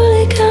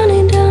slowly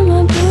counting down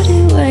my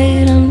body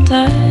weight. I'm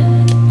tired.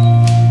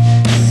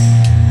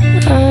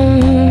 I'm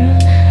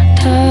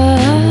tired.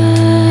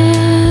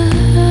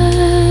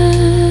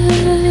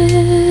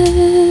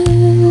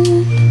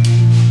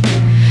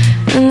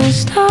 And the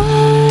stars,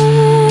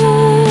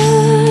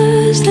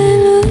 they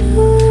look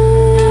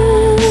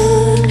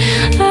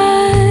like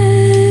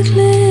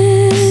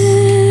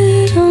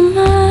little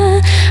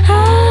my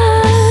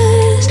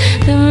eyes.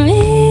 To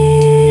me,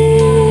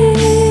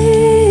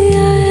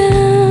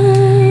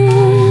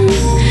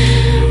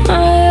 I am my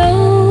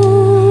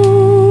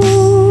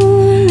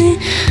only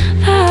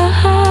eyes.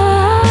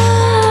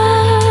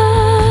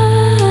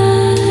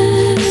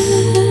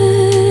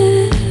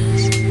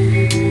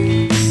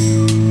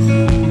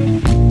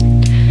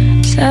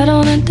 Sat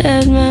on a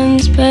dead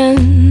man's bench.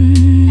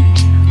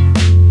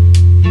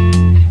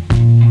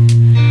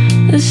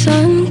 The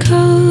sun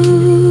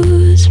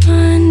coats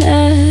my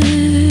neck.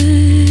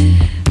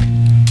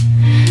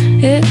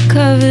 It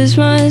covers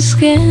my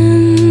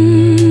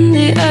skin.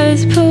 The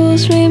earth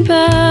pulls me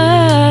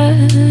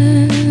back.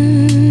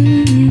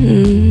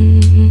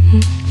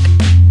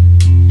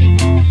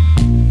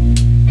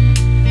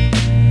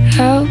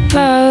 How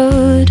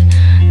about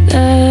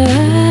that?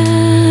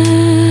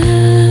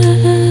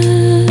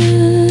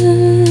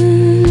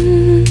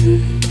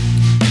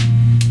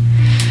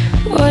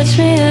 Watch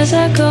me as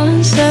I go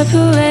and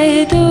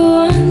separate the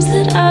ones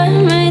that I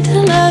made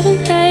to love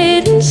and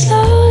hate, and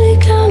slowly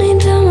counting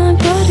down my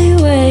body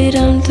weight.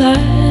 I'm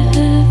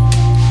tired.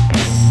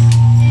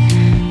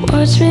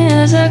 Watch me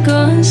as I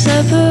go and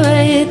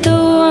separate the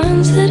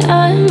ones that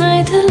I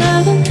made to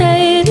love and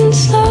hate, and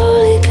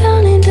slowly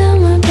counting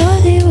down my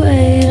body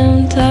weight.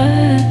 I'm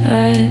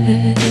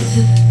tired.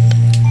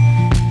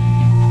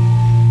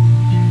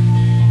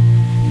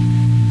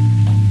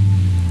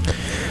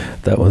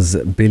 That was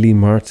Billy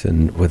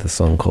Martin with a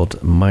song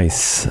called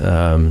Mice.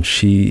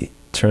 She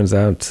turns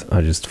out,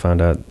 I just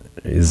found out,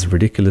 is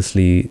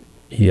ridiculously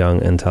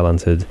young and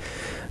talented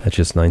at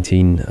just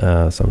 19.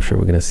 So I'm sure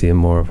we're going to see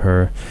more of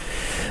her.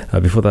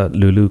 Before that,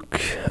 Luluk,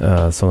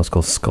 the song is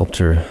called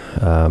Sculptor.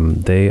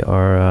 They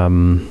are,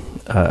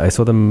 I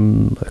saw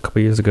them a couple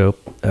of years ago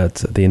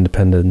at the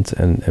Independent,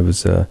 and it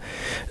was an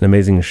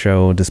amazing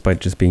show, despite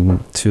just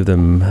being two of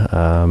them.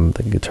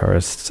 The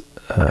guitarist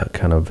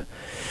kind of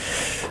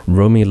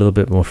roaming a little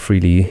bit more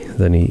freely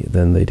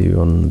than they do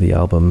on the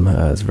album.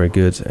 It's very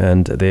good,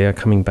 and they are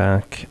coming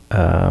back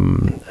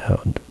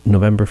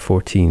November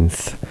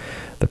 14th.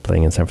 They're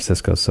playing in San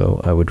Francisco, so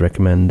I would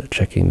recommend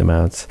checking them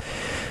out.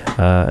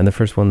 And the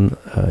first one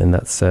in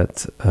that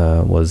set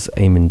was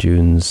Eamon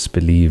June's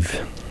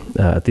Believe.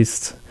 At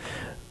least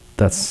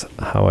that's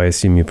how I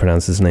assume you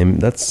pronounce his name.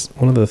 That's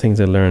one of the things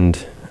I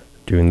learned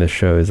during this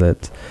show, is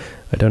that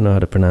I don't know how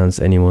to pronounce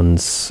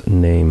anyone's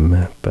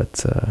name,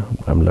 but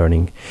I'm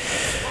learning,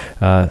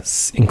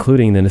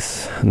 including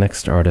this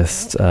next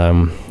artist.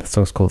 The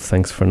song's called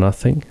Thanks for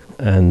Nothing,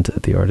 and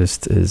the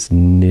artist is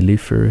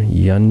Nilüfer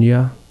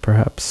Yanya,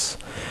 perhaps.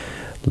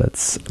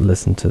 Let's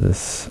listen to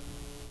this.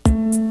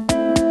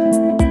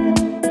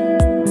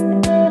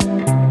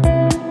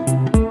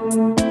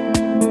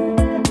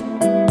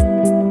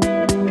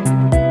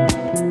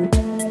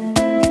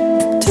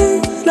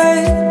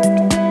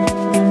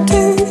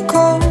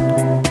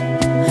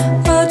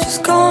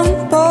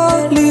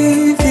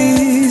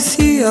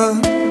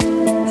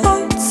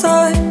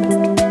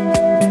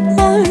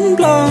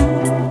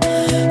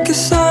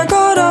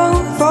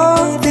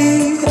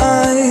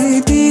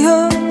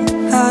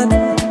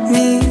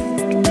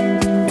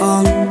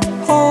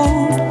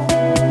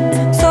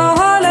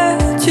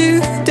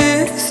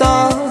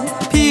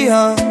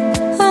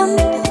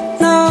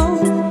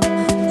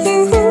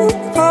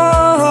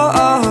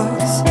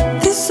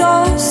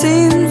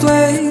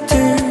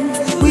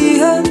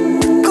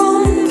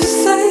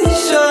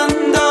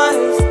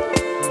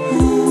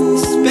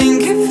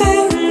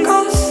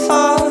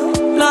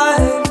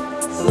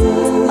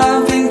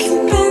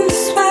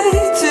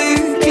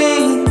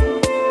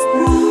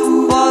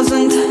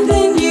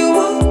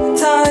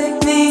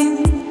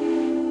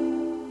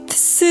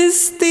 This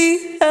is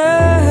the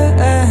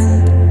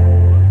end.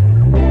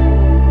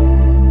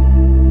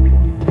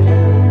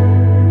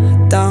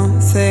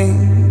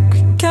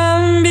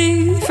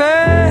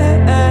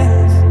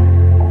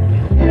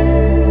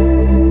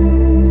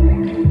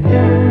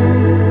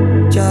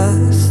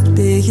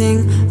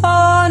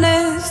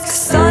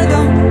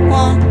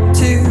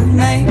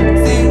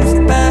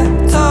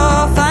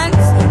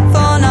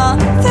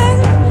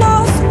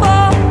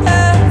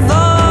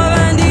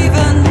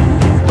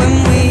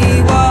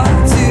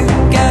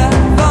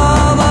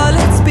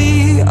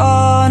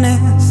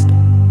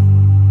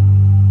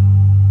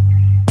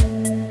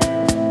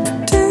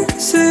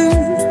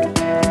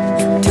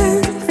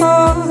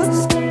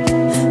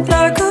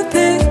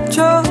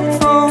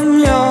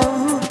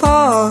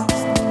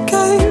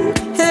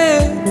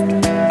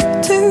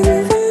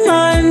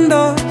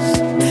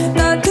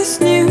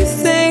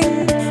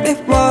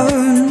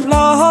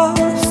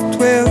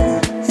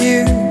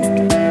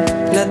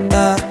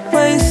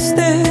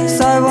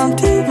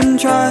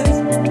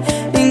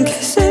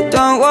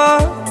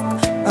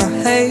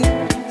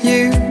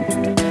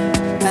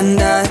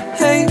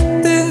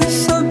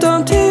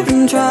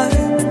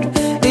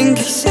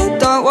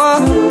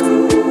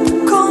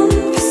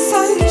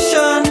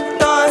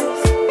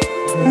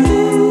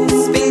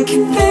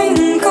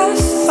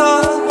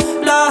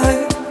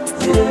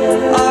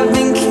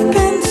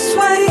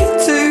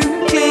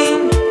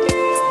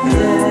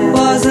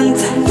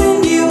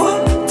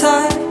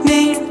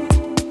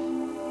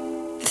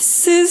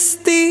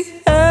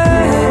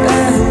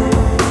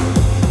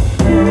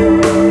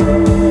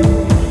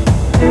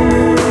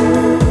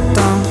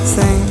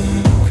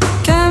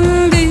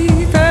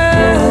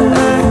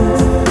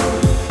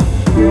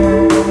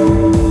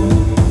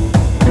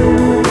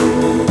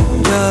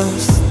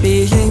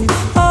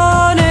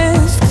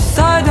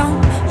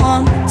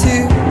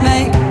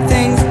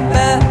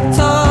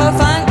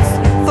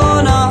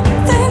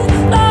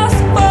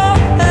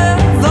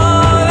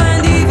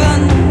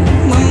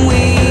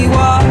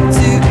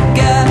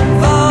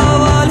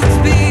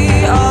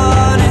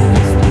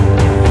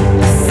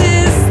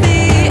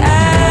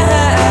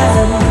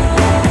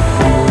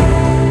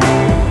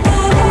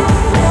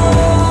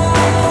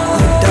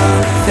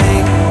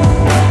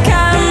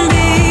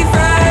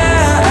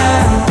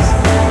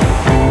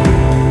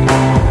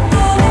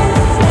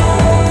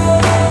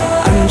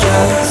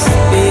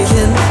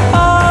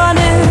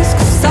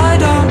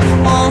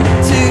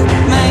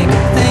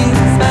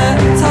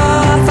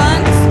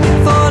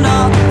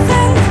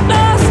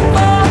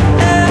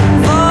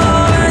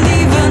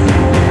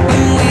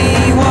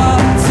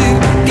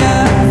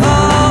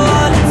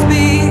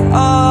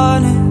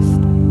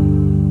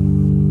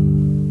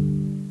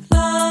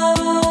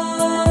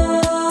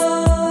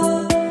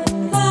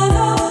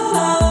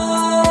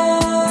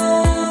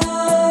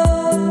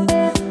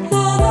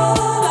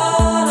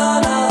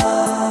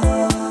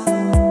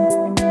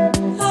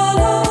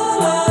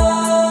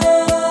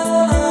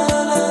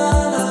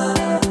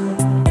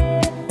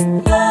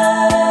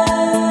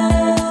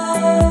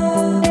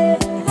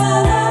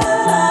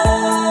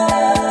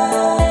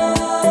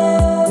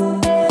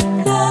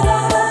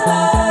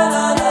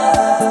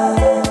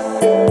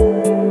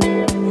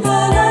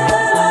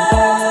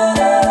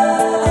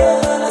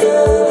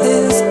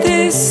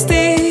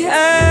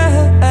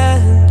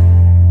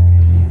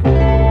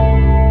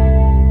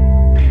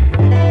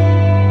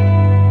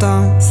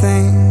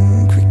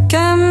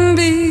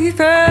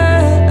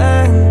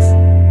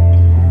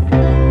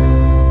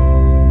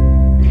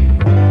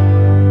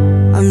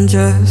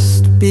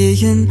 just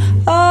being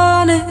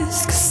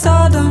honest, 'cause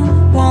I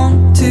don't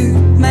want to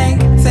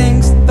make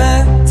things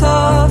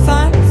better.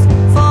 Thanks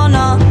for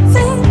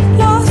nothing,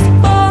 lost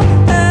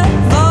forever.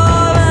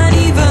 And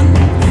even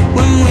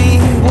when we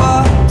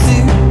were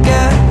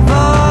together,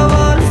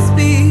 well, let's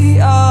be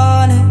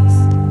honest.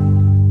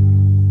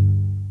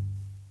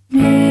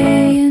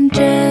 Me and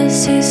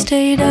Jesse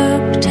stayed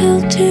up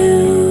till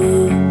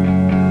 2.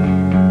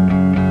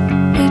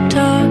 We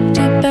talked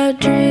about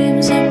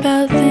dreams,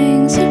 about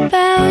things,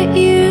 about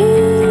you.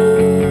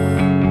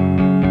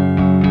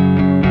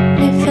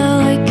 It felt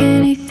like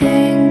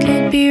anything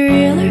could be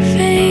real or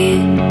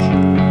fake.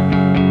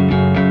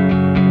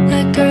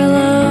 Like our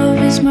love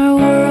is my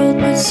world,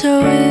 but so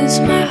is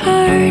my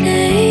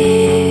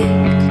heartache.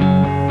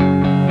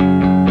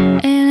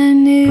 And I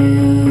knew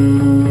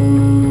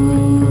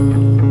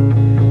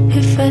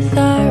if I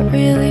thought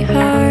really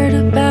hard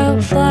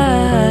about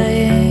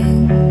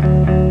flying,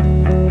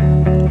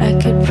 I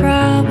could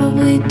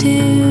probably do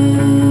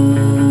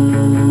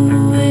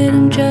it.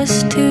 I'm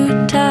just too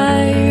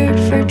tired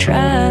for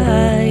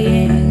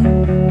trying.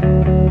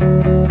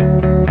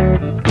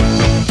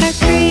 I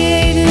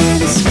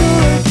created a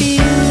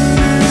scorpion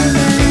and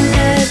then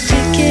had to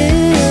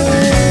kill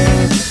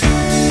it.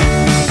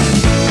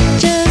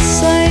 Just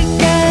like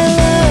I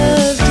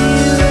loved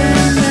you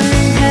and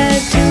then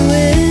had to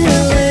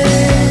will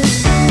it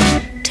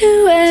to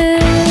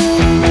end.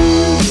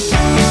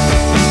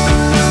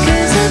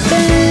 'Cause I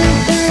bent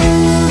the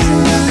rules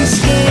and I'm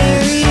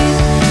scary.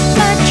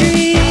 My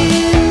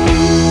dream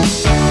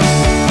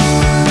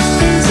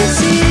is a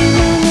scene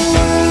in the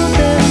world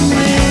that I'm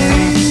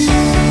wearing.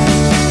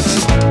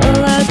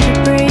 Allowed to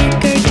break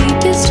our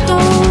deepest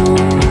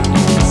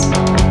holes.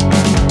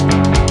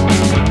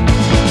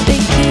 They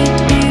keep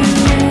you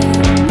in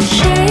the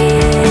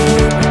shade.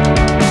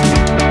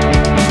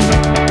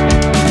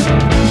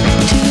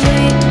 Too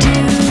late to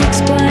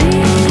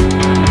explain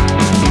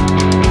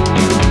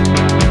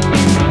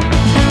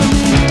how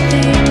many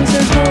things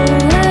are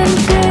whole and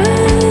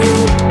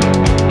good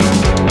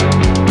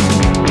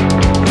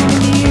on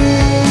the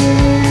earth.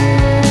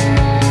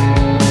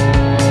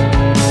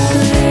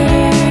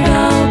 Glittered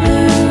all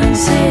blue and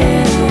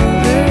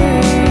silver,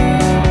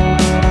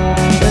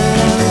 but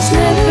I was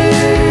never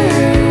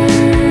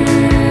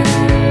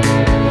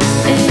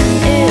in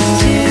it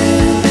to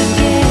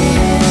begin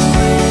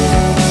with.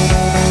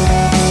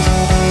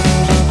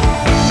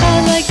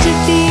 I'd like to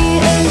be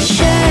a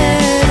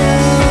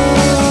shadow,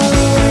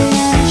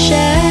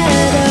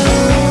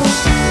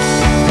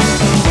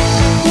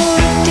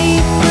 more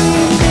deeply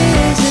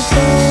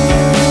invisible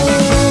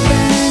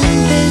than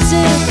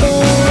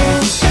invisible.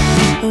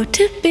 Oh,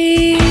 to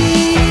be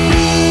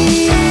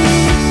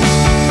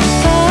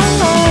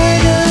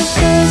part of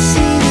the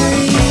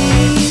scenery.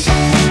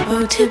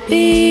 Oh, to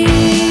be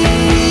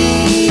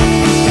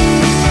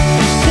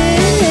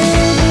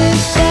filled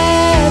with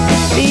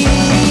apathy.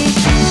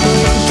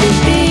 Oh, to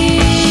be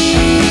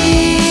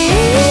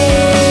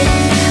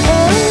a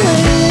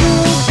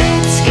little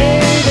bit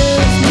scared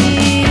of me.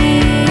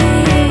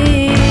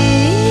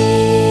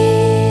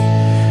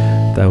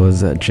 That was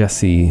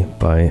Jessie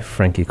by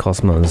Frankie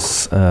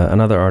Cosmos,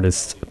 another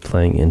artist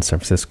playing in San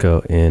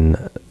Francisco in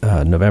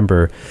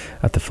November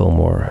at the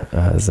Fillmore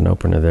as an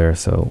opener there,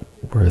 so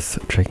worth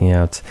checking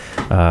out.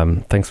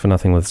 Thanks for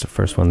Nothing was the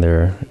first one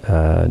there.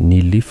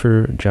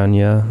 Nilüfer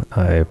Janya,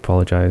 I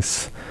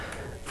apologize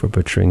for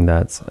butchering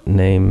that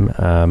name.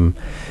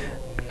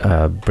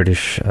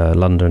 British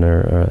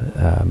Londoner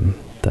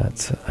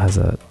that has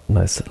a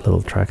nice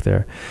little track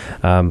there.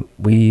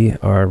 We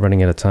are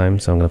running out of time,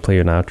 so I'm going to play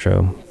you an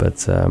outro,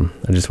 but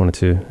I just wanted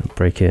to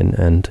break in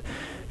and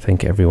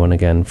thank everyone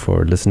again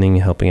for listening,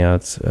 helping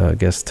out,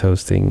 guest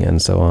hosting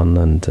and so on.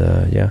 And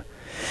yeah,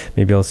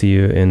 maybe I'll see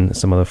you in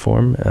some other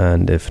form,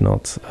 and if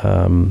not,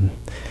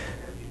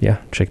 yeah,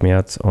 check me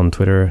out on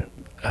Twitter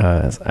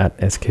at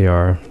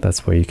SKR.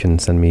 That's where you can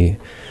send me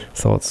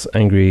thoughts,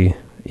 angry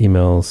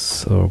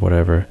emails or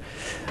whatever.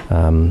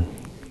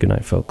 Good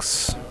night,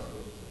 folks.